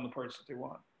take on the parts that they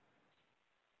want.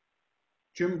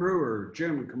 Jim Brewer.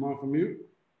 Jim, come off of mute.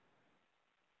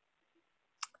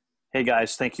 Hey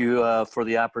guys, thank you for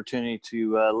the opportunity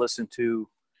to listen to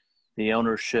the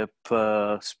ownership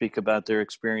speak about their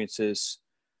experiences.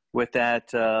 With that,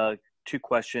 2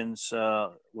 questions.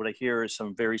 What I hear is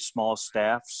some very small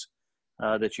staffs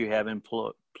that you have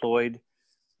employed.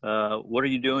 What are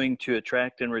you doing to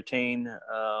attract and retain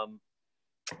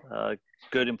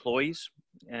good employees?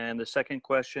 And the second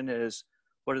question is,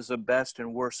 what is the best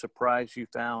and worst surprise you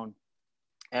found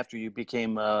after you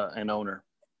became an owner?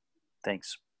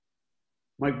 Thanks.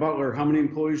 Mike Butler, how many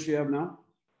employees do you have now?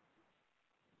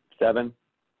 7.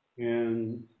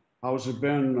 And how's it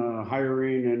been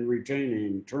hiring and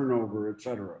retaining, turnover, et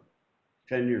cetera?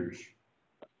 10 years.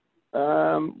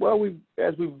 Well,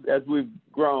 as we've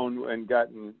grown and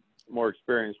gotten more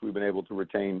experience, we've been able to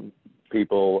retain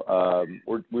people.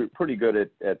 We're pretty good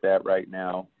at that right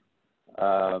now.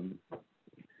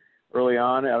 Early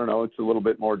on, I don't know, it's a little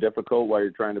bit more difficult while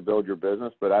you're trying to build your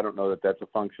business, but I don't know that that's a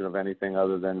function of anything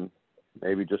other than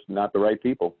maybe just not the right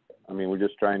people. I mean, we're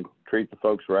just trying to treat the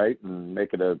folks right and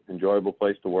make it an enjoyable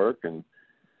place to work, and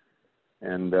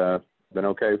been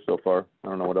okay so far. I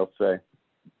don't know what else to say.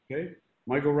 Okay.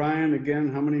 Michael Ryan,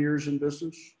 again, how many years in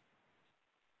business?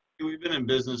 We've been in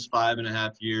business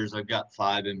 5.5 years. I've got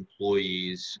 5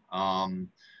 employees. When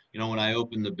I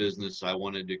opened the business, I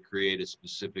wanted to create a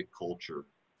specific culture.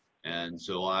 And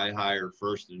so I hire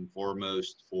first and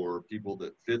foremost for people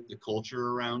that fit the culture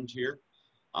around here.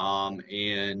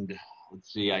 And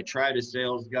let's see, I tried a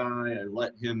sales guy, I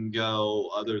let him go.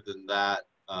 Other than that,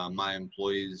 my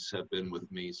employees have been with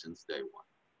me since day one.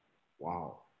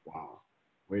 Wow. Wow.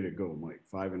 Way to go, Mike.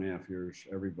 5.5 years,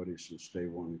 everybody since day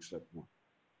one except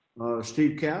one.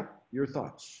 Steve Kapp, your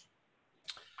thoughts?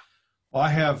 Well, I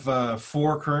have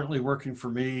 4 currently working for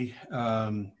me.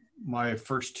 My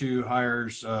first 2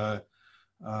 hires are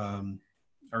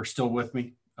still with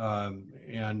me.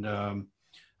 And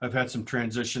I've had some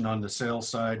transition on the sales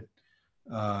side.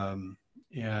 The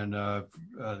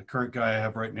current guy I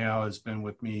have right now has been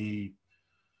with me,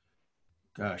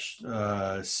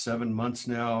 7 months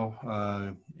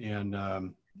now.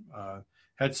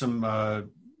 Had some, I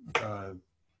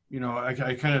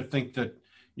kind of think that,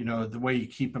 the way you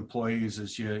keep employees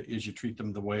is you treat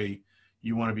them the way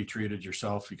you want to be treated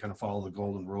yourself. You kind of follow the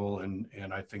golden rule. And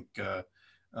I think,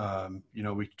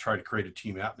 we try to create a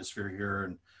team atmosphere here,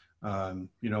 and,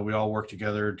 we all work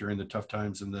together during the tough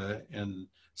times and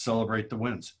celebrate the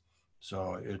wins.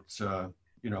 So it's,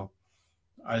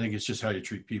 I think it's just how you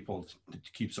treat people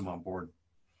that keeps them on board.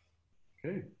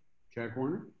 Okay. Jack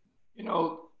Werner?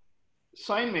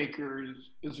 sign maker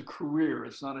is a career,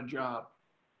 it's not a job.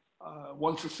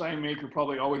 Once a sign maker,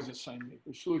 probably always a sign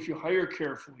maker. So if you hire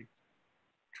carefully,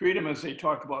 treat them as they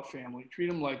talk about family, treat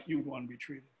them like you'd want to be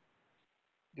treated.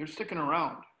 They're sticking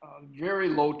around. Very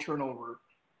low turnover.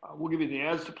 We'll give you the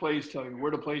ads to place, tell you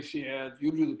where to place the ads.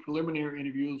 You do the preliminary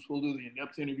interviews, we'll do the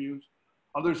in-depth interviews.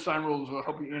 Other sign roles will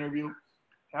help you interview.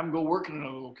 Have them go work in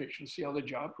another location, see how the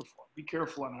job performs. Be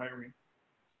careful on hiring.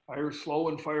 Hire slow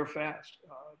and fire fast.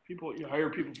 You hire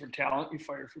people for talent, you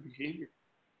fire for behavior.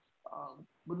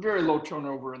 But very low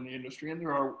turnover in the industry, and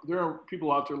there are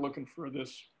people out there looking for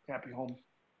this happy home.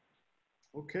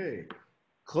 Okay,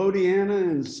 Claudiana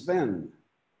and Sven,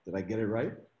 did I get it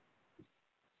right?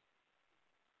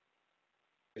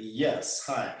 Yes,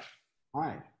 hi.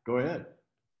 Hi, go ahead.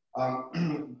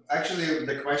 Actually,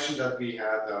 the question that we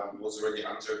had was already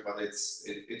answered, but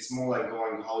it's more like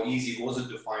going, how easy was it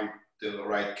to find the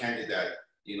right candidate,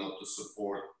 to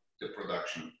support the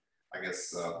production? I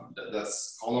guess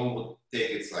that's how long would it take?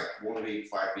 It's like 1 week,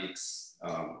 5 weeks.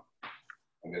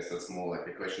 I guess that's more like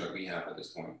the question that we have at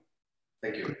this point.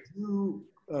 Thank you.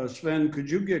 Sven,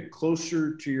 could you get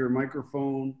closer to your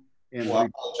microphone? And I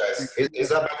apologize. Is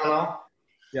that better now?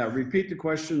 Yeah, repeat the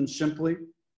question simply.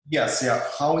 Yes, yeah.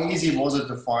 How easy was it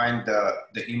to find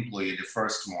the employee, the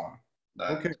first one?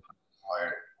 Okay.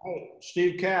 Oh,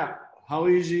 Steve Cap, how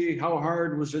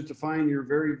hard was it to find your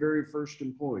very, very first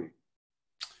employee?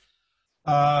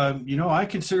 I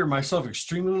consider myself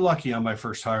extremely lucky on my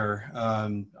first hire.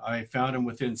 I found him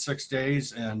within 6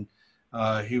 days, and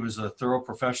he was a thorough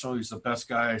professional. He's the best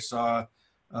guy I saw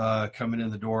coming in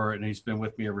the door, and he's been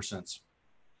with me ever since.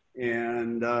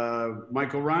 And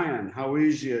Michael Ryan, how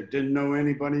easy it? Didn't know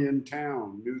anybody in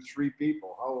town, knew 3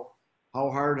 people.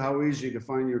 How easy to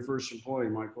find your first employee,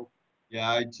 Michael? Yeah,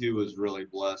 I too was really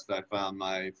blessed. I found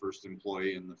my first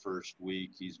employee in the first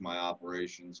week. He's my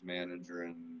operations manager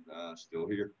and still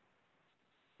here.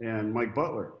 And Mike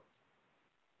Butler?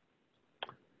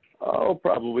 Oh,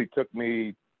 probably took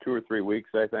me 2 or 3 weeks,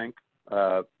 I think,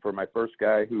 for my first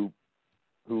guy who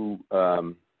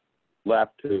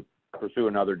left to pursue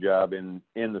another job in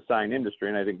the sign industry,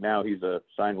 and I think now he's a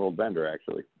Signworld vendor,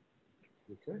 actually.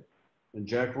 Okay. And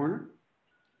Jack Warner?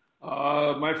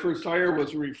 My first hire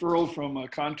was a referral from a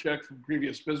contact from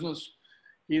previous business.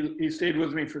 He stayed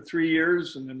with me for 3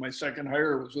 years, and then my second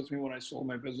hire was with me when I sold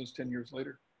my business 10 years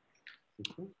later.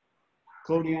 Okay.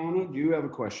 Claudiana, do you have a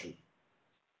question?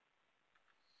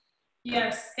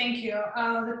 Yes, thank you.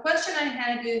 The question I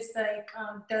had is like,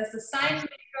 does the sign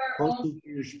maker Closer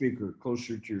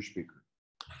to your speaker.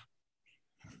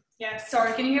 Yeah,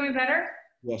 sorry, can you hear me better?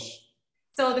 Yes.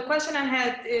 So the question I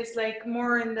had is like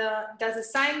more in does the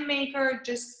sign maker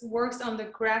just works on the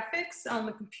graphics on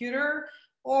the computer,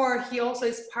 or he also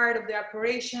is part of the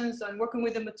operations and working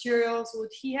with the materials?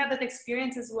 Would he have that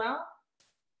experience as well?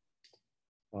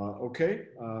 Okay,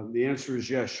 the answer is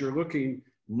yes. You're looking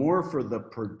more for the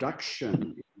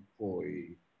production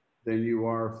employee than you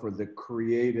are for the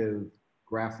creative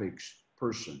graphics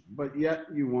person, but yet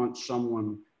you want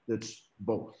someone that's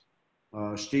both.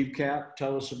 Steve Cap,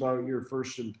 tell us about your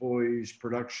first employee's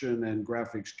production and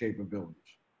graphics capabilities.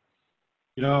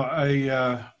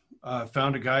 I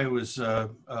found a guy who was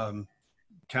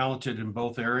talented in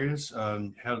both areas,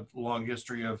 had a long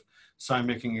history of sign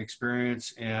making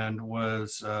experience, and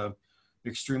was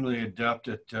extremely adept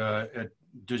at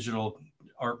digital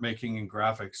art making and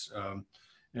graphics,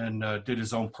 and did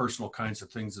his own personal kinds of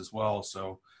things as well.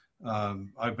 So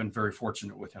I've been very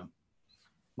fortunate with him.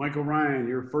 Michael Ryan,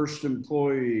 your first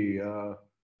employee,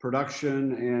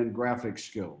 production and graphic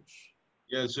skills.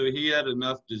 Yeah, so he had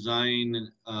enough design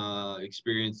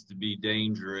experience to be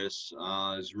dangerous.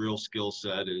 His real skill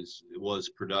set was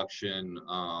production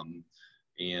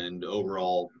and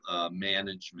overall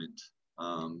management,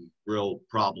 real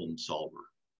problem solver.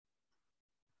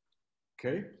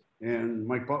 Okay, and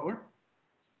Mike Butler?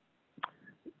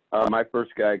 My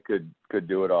first guy could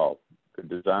do it all. Could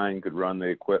design, could run the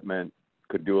equipment,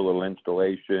 could do a little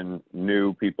installation,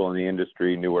 knew people in the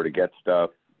industry, knew where to get stuff.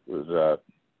 It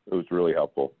was really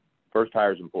helpful. First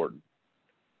hire is important.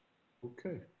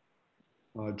 Okay.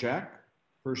 Jack,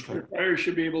 first hire. Your buyer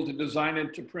should be able to design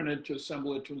it, to print it, to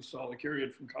assemble it, to install it, carry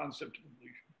it from concept to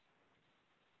completion.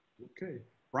 Okay.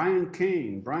 Brian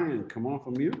Kane. Brian, come off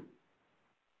of mute.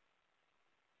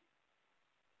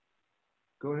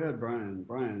 Go ahead, Brian.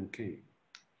 Brian Kane.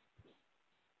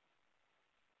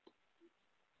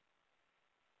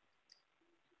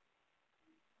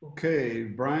 Okay,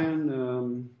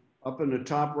 Brian, up in the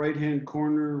top right-hand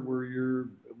corner where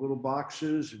your little box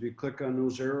is, if you click on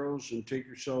those arrows and take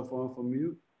yourself off of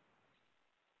mute.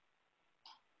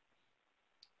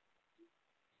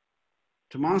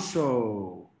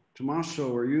 Tommaso,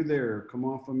 are you there? Come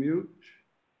off of mute.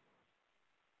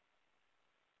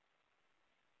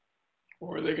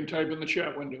 Or they can type in the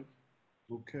chat window.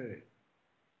 Okay.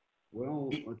 Well,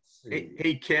 let's see.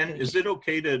 Hey, Ken, is it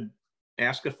okay to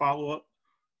ask a follow-up?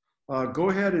 Go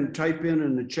ahead and type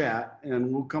in the chat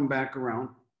and we'll come back around.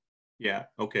 Yeah,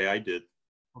 okay, I did.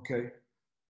 Okay.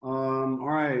 All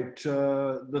right,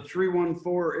 the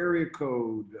 314 area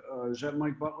code, is that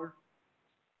Mike Butler?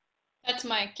 That's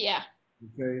Mike, yeah.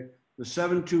 Okay, the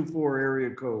 724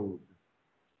 area code.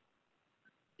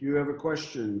 Do you have a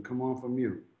question? Come off of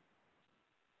mute.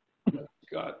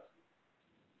 Scott.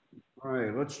 All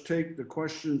right, let's take the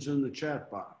questions in the chat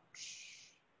box.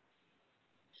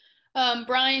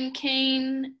 Brian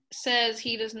Kane says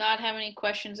he does not have any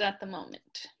questions at the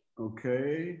moment.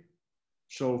 Okay,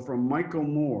 so from Michael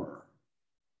Moore.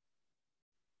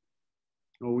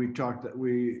 Oh, we talked that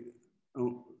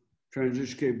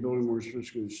transition capability more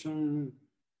specifically.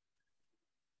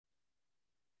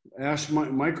 Ask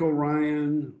Michael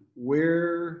Ryan,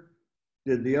 where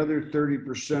did the other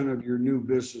 30% of your new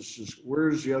businesses,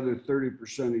 where's the other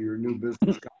 30% of your new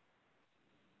business?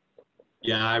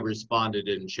 Yeah, I responded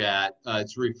in chat.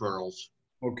 It's referrals.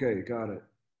 Okay, got it.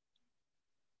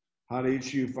 How did each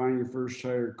of you find your first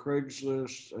hire?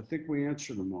 Craigslist. I think we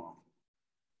answered them all.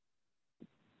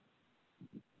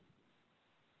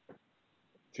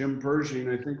 Jim Pershing,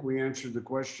 I think we answered the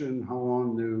question. How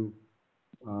long to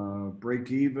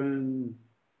break even?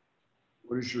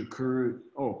 What is your current,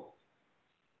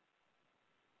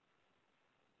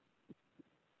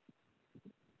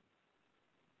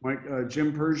 Mike,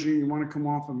 Jim Pershing, you want to come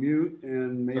off of mute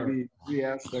and maybe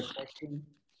re-ask that question?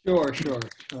 Sure.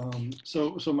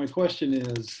 So my question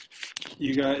is,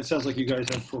 you guys, it sounds like you guys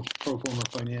have pro forma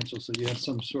financials, so you have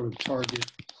some sort of target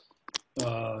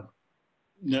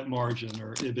net margin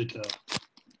or EBITDA.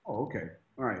 Oh, okay.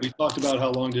 All right. We talked about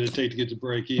how long did it take to get to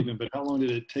break even, but how long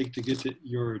did it take to get to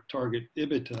your target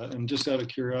EBITDA? And just out of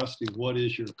curiosity, what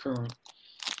is your current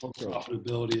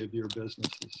profitability of your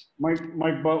businesses?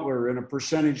 Mike Butler, in a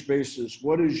percentage basis,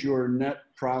 what is your net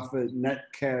profit, net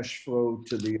cash flow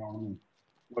to the owner?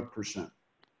 What percent?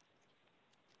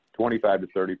 25 to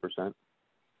 30%.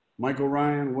 Michael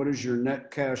Ryan, what is your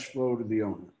net cash flow to the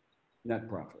owner? Net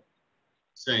profit.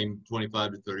 Same,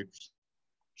 25 to 30%.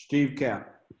 Steve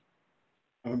Cap.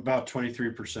 I'm about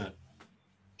 23%.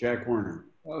 Jack Werner.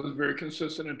 I was very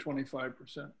consistent at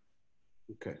 25%.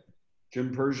 Okay.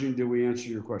 Jim Pershing, did we answer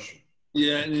your question?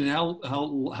 Yeah, and then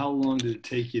how long did it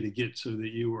take you to get so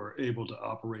that you were able to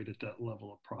operate at that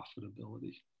level of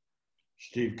profitability?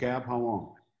 Steve Cap, how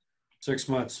long? 6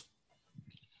 months.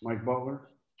 Mike Butler?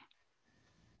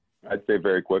 I'd say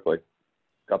very quickly,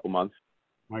 a couple months.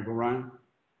 Michael Ryan?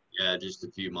 Yeah, just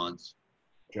a few months.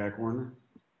 Jack Werner?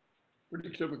 Pretty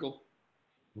typical.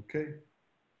 Okay.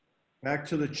 Back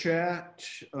to the chat.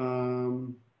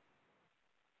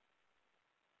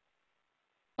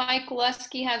 Mike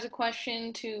Lusky has a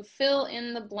question to fill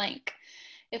in the blank.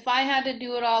 If I had to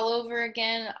do it all over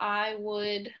again, I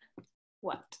would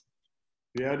what?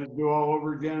 If you had to do all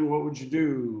over again, what would you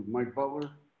do, Mike Butler?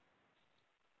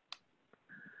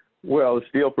 Well, to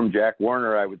steal from Jack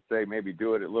Werner, I would say maybe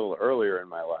do it a little earlier in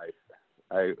my life.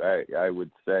 I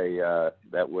would say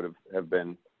that would have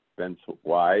been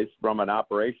wise. From an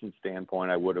operations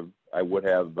standpoint, I would have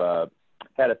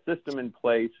had a system in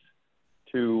place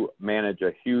to manage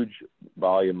a huge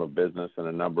volume of business and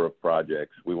a number of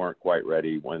projects. We weren't quite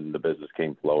ready when the business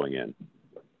came flowing in.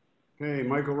 Okay,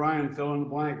 Michael Ryan, fill in the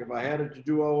blank. If I had it to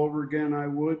do all over again, I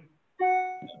would.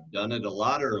 I've done it a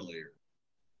lot earlier.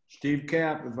 Steve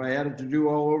Cap, if I had it to do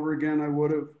all over again, I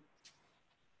would have.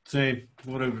 Same,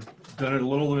 would have done it a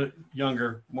little bit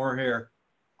younger, more hair.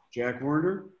 Jack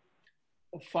Werner?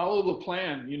 Follow the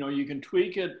plan. You know, you can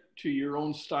tweak it to your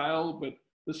own style, but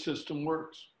the system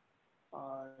works.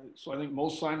 So I think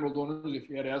most Signworld owners, if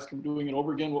you had to ask them doing it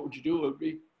over again, what would you do? It would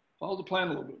be follow the plan a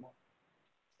little bit more.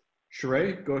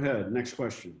 Sheree, go ahead. Next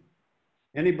question.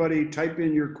 Anybody type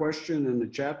in your question in the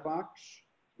chat box.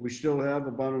 We still have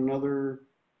about another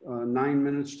 9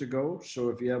 minutes to go. So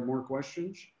if you have more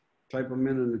questions, type them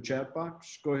in the chat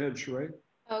box. Go ahead, Sheree.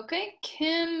 Okay,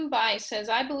 Kim Bai says,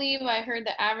 I believe I heard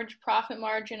the average profit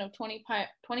margin of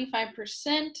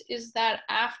 25%. Is that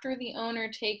after the owner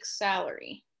takes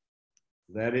salary?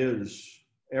 That is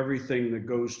everything that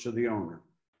goes to the owner.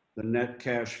 The net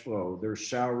cash flow, their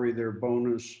salary, their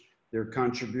bonus, their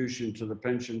contribution to the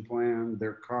pension plan,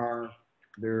 their car,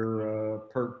 their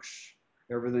perks,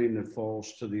 everything that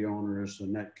falls to the owner is the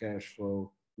net cash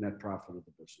flow, net profit of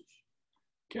the business.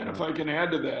 Ken, if I can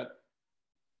add to that,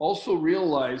 Also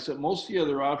realize that most of the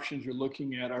other options you're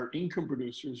looking at are income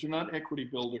producers. They're not equity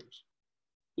builders.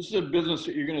 This is a business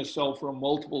that you're going to sell for a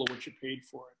multiple of what you paid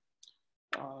for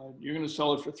it. You're going to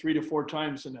sell it for 3 to 4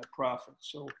 times the net profit.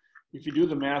 So if you do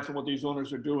the math on what these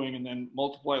owners are doing and then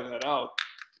multiply that out,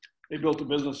 they built a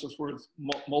business that's worth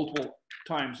multiple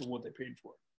times of what they paid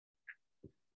for it.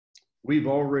 We've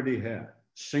already had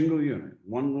single unit,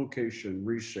 one location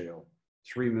resale,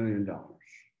 $3 million.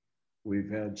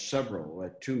 We've had several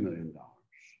at $2 million.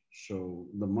 So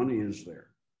the money is there.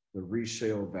 The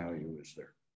resale value is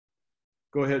there.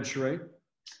 Go ahead, Sheree.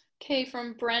 Okay,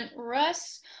 from Brent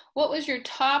Russ, what was your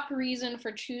top reason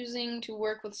for choosing to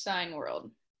work with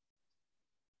Signworld?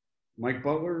 Mike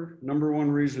Butler, number 1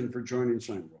 reason for joining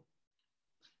Signworld.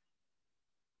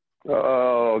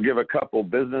 Oh, give a couple: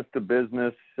 business to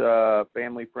business,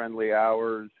 family friendly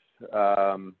hours,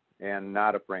 and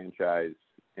not a franchise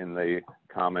in the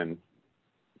common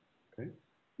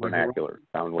vernacular,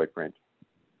 common way franchise.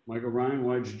 Michael Ryan,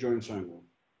 why did you join Signworld?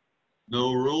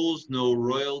 No rules, no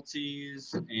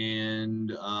royalties,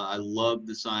 and I love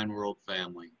the Signworld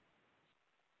family.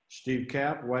 Steve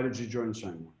Kapp, why did you join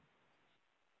Signworld?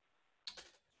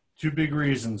 2 big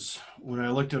reasons. When I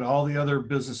looked at all the other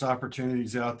business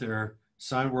opportunities out there,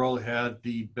 Signworld had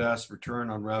the best return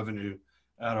on revenue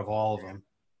out of all of them.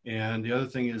 And the other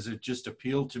thing is it just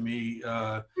appealed to me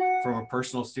from a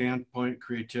personal standpoint,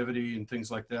 creativity and things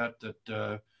like that,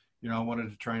 you know, I wanted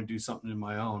to try and do something in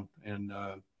my own. And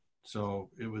so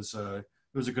it was a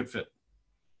good fit.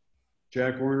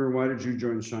 Jack Warner, why did you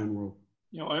join Signworld?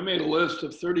 You know, I made a list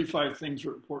of 35 things that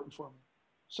were important for me.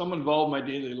 Some involved my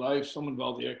daily life, some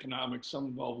involved the economics, some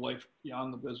involved life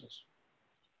beyond the business.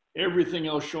 Everything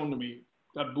else shown to me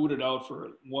got booted out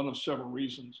for one of several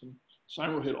reasons, and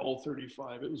Signworld hit all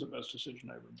 35. It was the best decision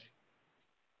I ever made.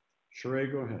 Sheree,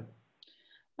 go ahead.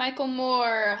 Michael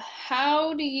Moore,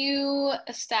 how do you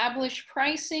establish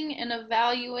pricing and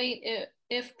evaluate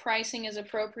if pricing is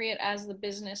appropriate as the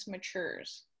business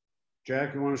matures?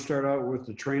 Jack, you want to start out with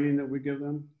the training that we give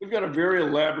them? We've got a very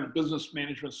elaborate business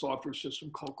management software system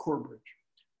called Corebridge.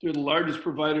 They're the largest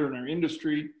provider in our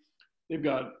industry. They've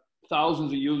got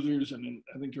thousands of users, and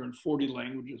I think they're in 40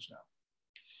 languages now.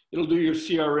 It'll do your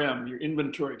CRM, your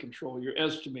inventory control, your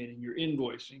estimating, your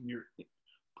invoicing, your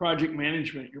project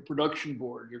management, your production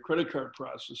board, your credit card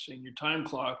processing, your time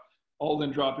clock, all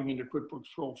then dropping into QuickBooks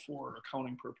Pro for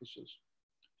accounting purposes.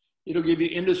 It'll give you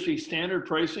industry standard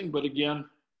pricing, but again,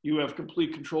 you have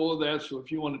complete control of that. So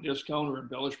if you want to discount or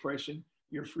embellish pricing,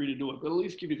 you're free to do it, but at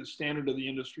least give you the standard of the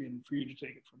industry and for you to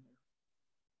take it from there.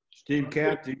 Steve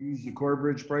Kapp, do you use the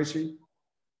Corebridge pricing?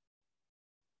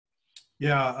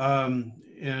 Yeah,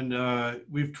 and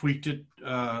we've tweaked it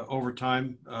over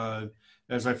time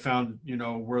as I found, you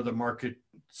know, where the market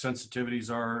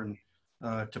sensitivities are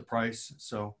and to price.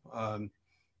 So,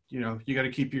 you know, you got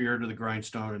to keep your ear to the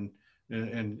grindstone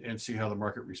and see how the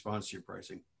market responds to your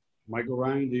pricing. Michael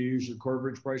Ryan, do you use the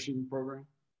Corebridge pricing program?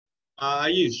 I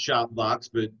use Shopbox,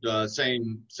 but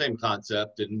same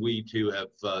concept, and we too have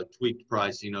tweaked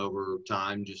pricing over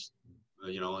time, just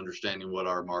you know, understanding what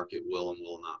our market will and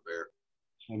will not bear.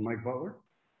 And Mike Butler?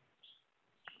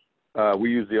 We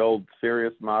use the old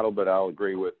Sirius model, but I'll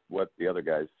agree with what the other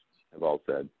guys have all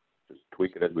said. Just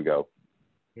tweak it as we go.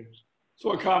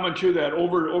 So a comment to that,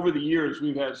 over the years,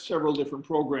 we've had several different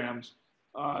programs.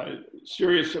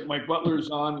 Sirius that Mike Butler's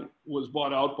on was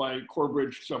bought out by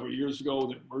Corebridge several years ago.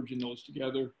 They're merging those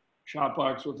together.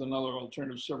 Shopbox was another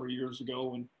alternative several years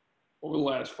ago. And over the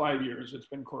last 5 years, it's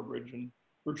been Corebridge, and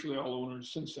virtually all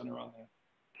owners since then are on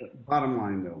that. Bottom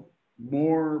line though,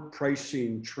 more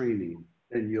pricing training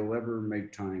than you'll ever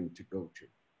make time to go to.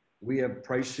 We have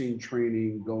pricing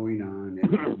training going on in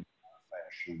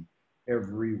fashion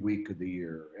every week of the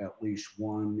year, at least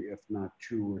 1, if not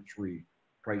 2 or 3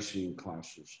 pricing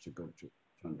classes to go to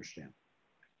understand.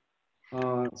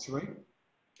 Sorry?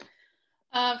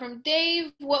 From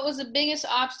Dave, what was the biggest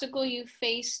obstacle you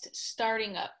faced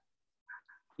starting up?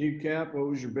 Steve Kapp, what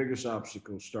was your biggest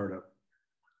obstacle startup?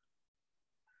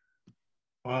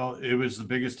 Well, it was the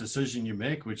biggest decision you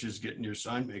make, which is getting your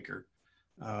sign maker.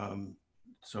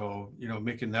 So, you know,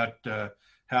 making that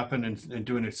happen and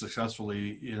doing it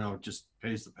successfully, you know, just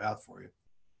pays the path for you.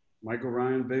 Michael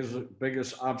Ryan,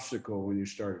 biggest obstacle when you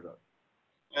started up?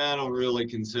 I don't really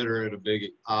consider it a big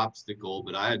obstacle,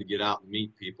 but I had to get out and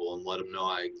meet people and let them know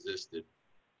I existed.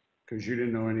 Because you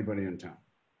didn't know anybody in town.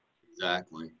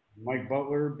 Exactly. Mike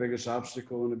Butler, biggest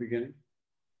obstacle in the beginning?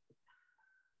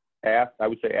 I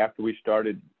would say after we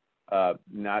started,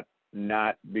 not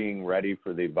being ready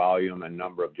for the volume and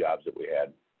number of jobs that we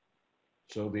had.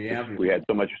 So the avalanche. We had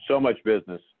so much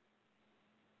business.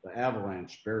 The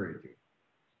avalanche buried you.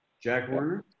 Jack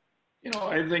Warner? You know,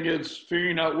 I think it's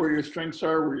figuring out where your strengths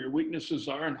are, where your weaknesses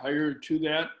are, and hire to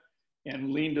that,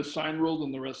 and lean to Signworld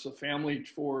and the rest of the family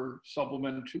for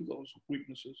supplement to those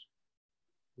weaknesses.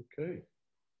 Okay.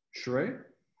 Sheree?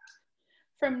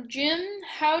 From Jim,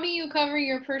 how do you cover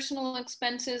your personal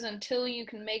expenses until you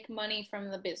can make money from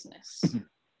the business?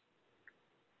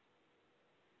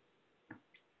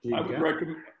 I would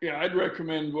recommend, I'd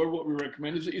recommend, what we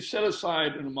recommend is that you set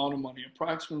aside an amount of money,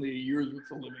 approximately a year's worth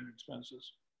of living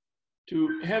expenses.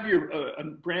 To have your a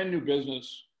brand new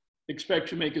business, expect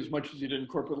to make as much as you did in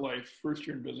corporate life. First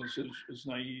year in business is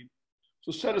naive.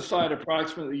 So set aside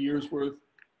approximately a year's worth,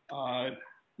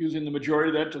 using the majority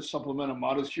of that to supplement a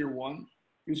modest year one,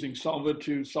 using some of it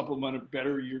to supplement a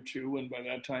better year two, and by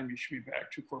that time you should be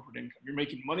back to corporate income. You're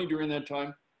making money during that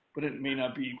time, but it may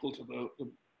not be equal to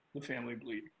the family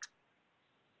bleed.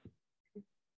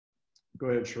 Go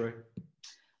ahead, Sheree.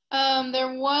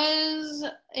 There was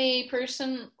a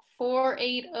person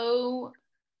 480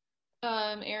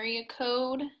 area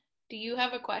code. Do you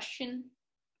have a question?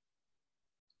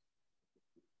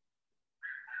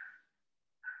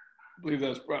 I believe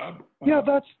that's Rob. Yeah,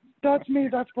 that's me.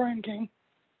 That's Brian King.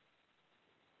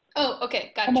 Oh,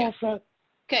 okay, gotcha. I'm all set.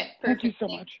 Okay, perfect. Thank you so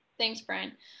much. Thanks,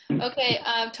 Brian. Okay,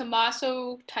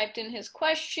 Tommaso typed in his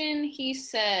question. He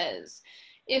says,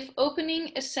 if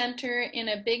opening a center in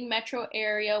a big metro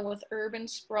area with urban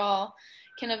sprawl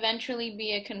can eventually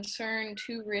be a concern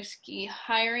too risky,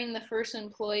 hiring the first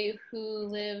employee who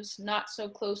lives not so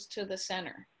close to the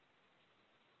center?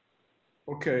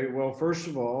 Okay, well, first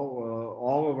of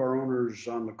all of our owners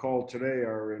on the call today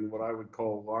are in what I would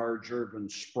call large urban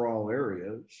sprawl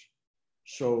areas.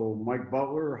 So Mike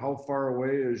Butler, how far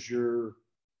away does your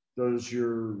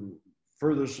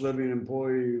furthest living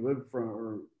employee live from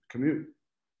or commute?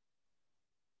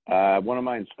 One of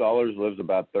my installers lives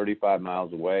about 35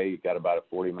 miles away. He's got about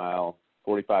a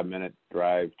 45-minute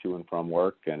drive to and from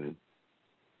work, and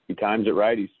he times it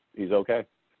right. He's okay.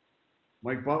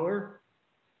 Mike Butler,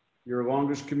 your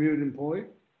longest commute employee?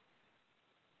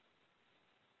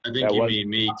 I think you mean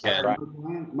me, Ken.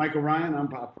 Michael Ryan, I'm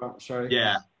sorry.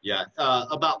 Yeah,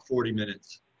 about 40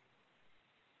 minutes.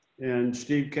 And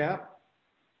Steve Cap?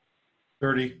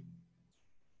 30.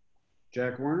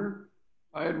 Jack Warner?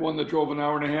 I had one that drove an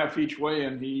hour and a half each way,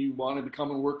 and he wanted to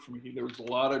come and work for me. There was a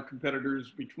lot of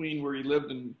competitors between where he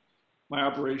lived and my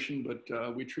operation, but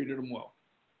we treated him well.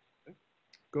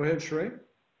 Go ahead, Sheree.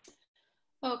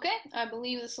 Okay, I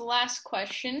believe this is the last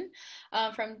question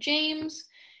from James.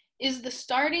 Is the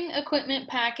starting equipment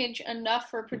package enough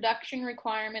for production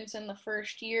requirements in the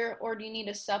first year, or do you need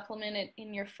to supplement it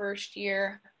in your first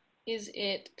year? Is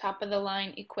it top of the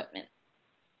line equipment?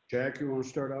 Jack, you want to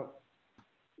start out?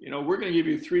 You know, we're going to give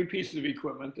you 3 pieces of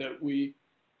equipment that we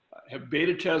have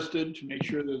beta tested to make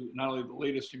sure they're not only the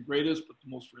latest and greatest, but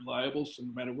the most reliable. So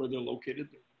no matter where they're located,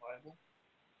 they're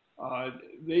reliable.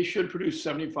 They should produce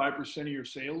 75% of your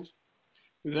sales.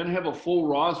 We then have a full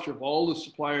roster of all the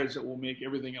suppliers that will make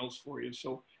everything else for you.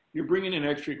 So you're bringing in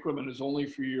extra equipment is only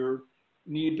for your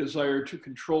desire to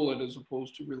control it, as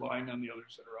opposed to relying on the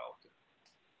others that are out there.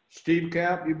 Steve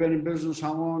Cap, you've been in business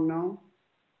how long now?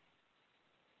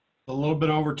 A little bit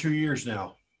over 2 years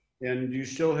now. And do you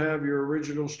still have your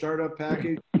original startup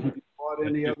package? Have you bought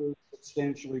any other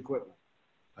substantial equipment?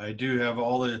 I do have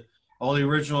all the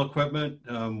original equipment.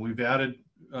 We've added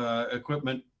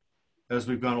equipment as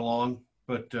we've gone along,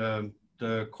 but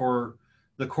the core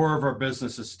of our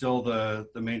business is still the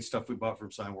main stuff we bought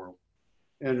from Signworld.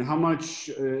 And how much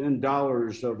in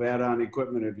dollars of add-on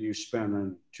equipment have you spent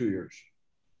in 2 years?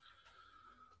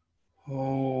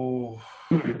 Oh,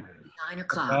 9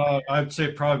 o'clock. I'd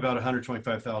say probably about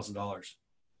 $125,000.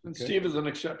 And Steve is an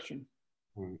exception.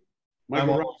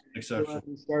 Michael, I'm an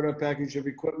exception. Startup package of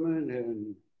equipment,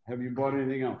 and have you bought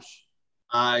anything else?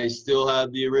 I still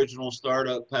have the original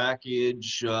startup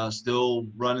package, still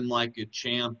running like a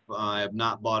champ. I have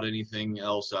not bought anything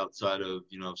else outside of,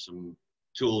 some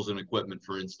tools and equipment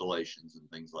for installations and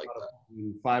things like that.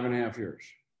 In 5.5 years.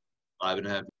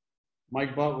 5.5.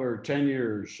 Mike Butler, 10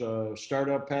 years,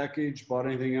 startup package, bought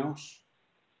anything else?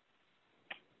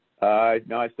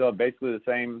 No, I still have basically the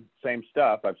same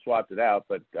stuff. I've swapped it out,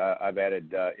 but I've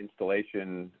added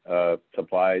installation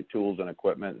supply, tools, and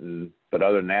equipment. But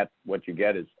other than that, what you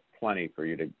get is plenty for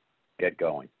you to get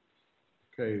going.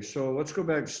 Okay, so let's go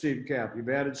back to Steve Cap. You've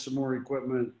added some more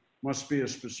equipment. Must be a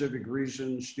specific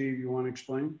reason. Steve, you want to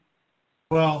explain?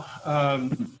 Well,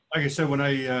 like I said, when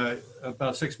I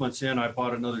about 6 months in, I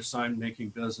bought another sign making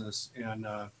business, and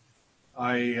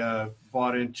I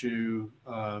bought into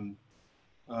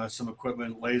some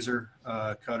equipment, laser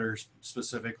cutters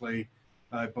specifically,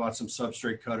 I bought some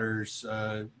substrate cutters,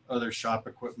 other shop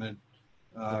equipment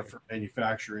for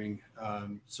manufacturing.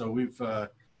 So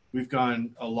we've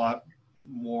gone a lot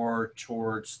more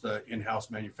towards the in-house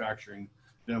manufacturing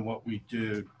than what we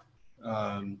did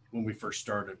when we first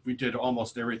started. We did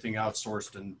almost everything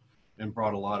outsourced and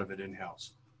brought a lot of it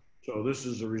in-house. So this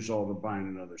is a result of buying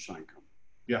another sign company.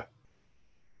 Yeah.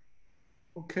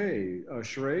 Okay,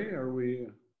 Sheree, are we?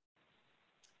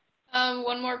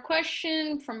 One more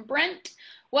question from Brent.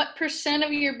 What %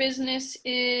 of your business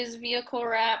is vehicle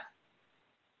wrap?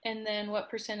 And then what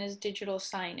 % is digital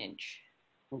signage?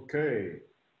 Okay.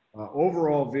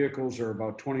 Overall vehicles are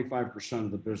about 25%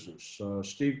 of the business.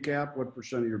 Steve Cap, what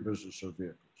 % of your business are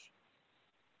vehicles?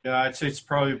 Yeah, I'd say it's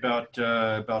probably about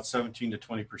 17 to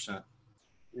 20%.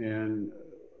 And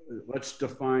let's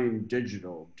define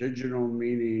digital. Digital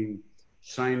meaning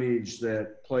signage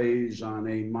that plays on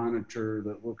a monitor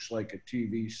that looks like a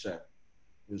TV set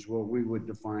is what we would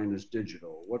define as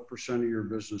digital. What % of your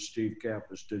business, Steve Cap,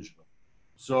 is digital?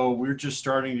 So we're just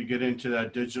starting to get into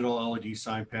that digital LED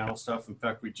sign panel stuff. In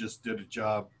fact, we just did a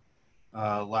job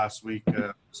last week.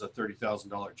 It was a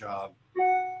 $30,000 job.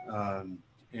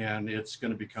 And it's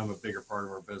going to become a bigger part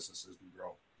of our business as we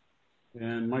grow.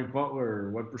 And Mike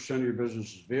Butler, what % of your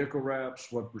business is vehicle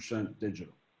wraps? What %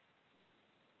 digital?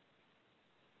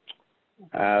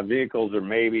 Vehicles are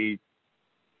maybe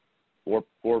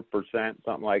 4%,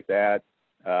 something like that.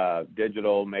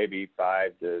 Digital, maybe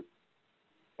 5 to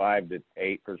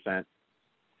 8%.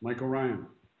 Michael Ryan.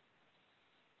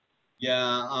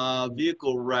 Yeah,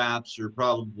 vehicle wraps are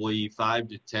probably 5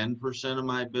 to 10% of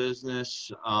my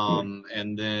business.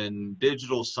 And then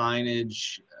digital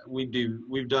signage,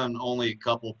 we've done only a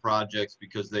couple projects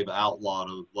because they've outlawed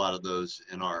a lot of those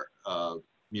in our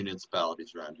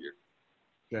municipalities around here.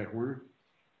 Jack Warner.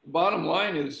 Bottom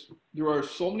line is there are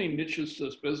so many niches to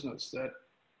this business that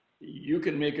you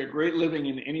can make a great living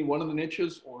in any one of the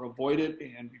niches or avoid it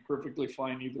and be perfectly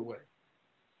fine either way.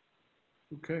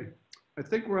 Okay. I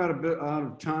think we're out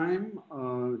of time.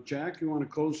 Jack, you want to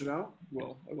close it out?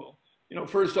 Well, I will. You know,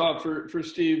 first off, for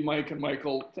Steve, Mike, and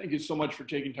Michael, thank you so much for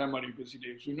taking time out of your busy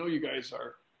days. We know you guys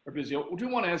are busy. I do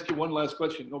want to ask you one last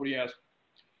question nobody asked.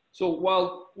 So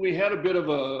while we had a bit of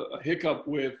a hiccup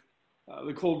with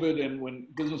the COVID and when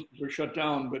businesses were shut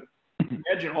down, but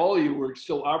imagine all of you were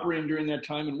still operating during that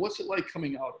time. And what's it like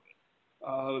coming out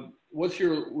of it? What's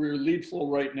your lead flow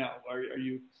right now? Are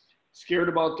you scared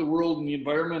about the world and the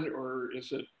environment, or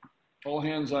is it all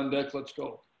hands on deck, let's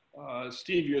go?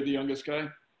 Steve, you're the youngest guy.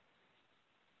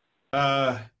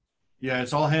 Yeah,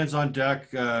 it's all hands on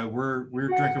deck. We're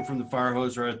drinking from the fire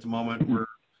hose right at the moment. We're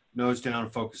nose down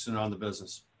and focusing on the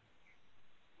business.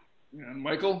 And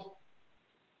Michael?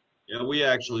 Yeah, we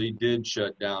actually did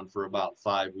shut down for about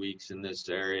 5 weeks in this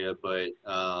area, but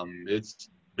it's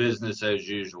business as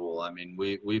usual. I mean,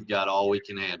 we've got all we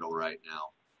can handle right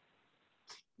now.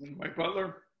 And Mike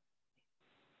Butler?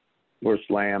 We're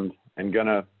slammed and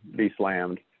gonna be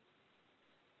slammed.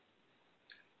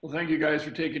 Well, thank you guys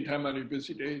for taking time out of your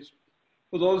busy days.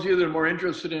 For those of you that are more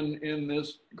interested in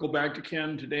this, go back to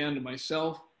Ken, to Dan, to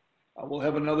myself. We'll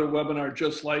have another webinar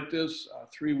just like this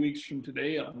 3 weeks from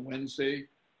today on Wednesday.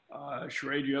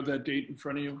 Sheree, do you have that date in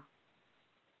front of you?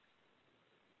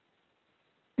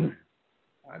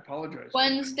 I apologize.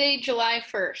 Wednesday, July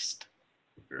 1st.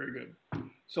 Very good.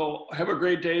 So have a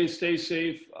great day. Stay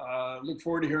safe. Look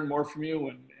forward to hearing more from you,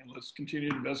 and let's continue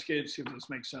to investigate, see if this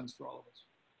makes sense for all of us.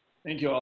 Thank you all.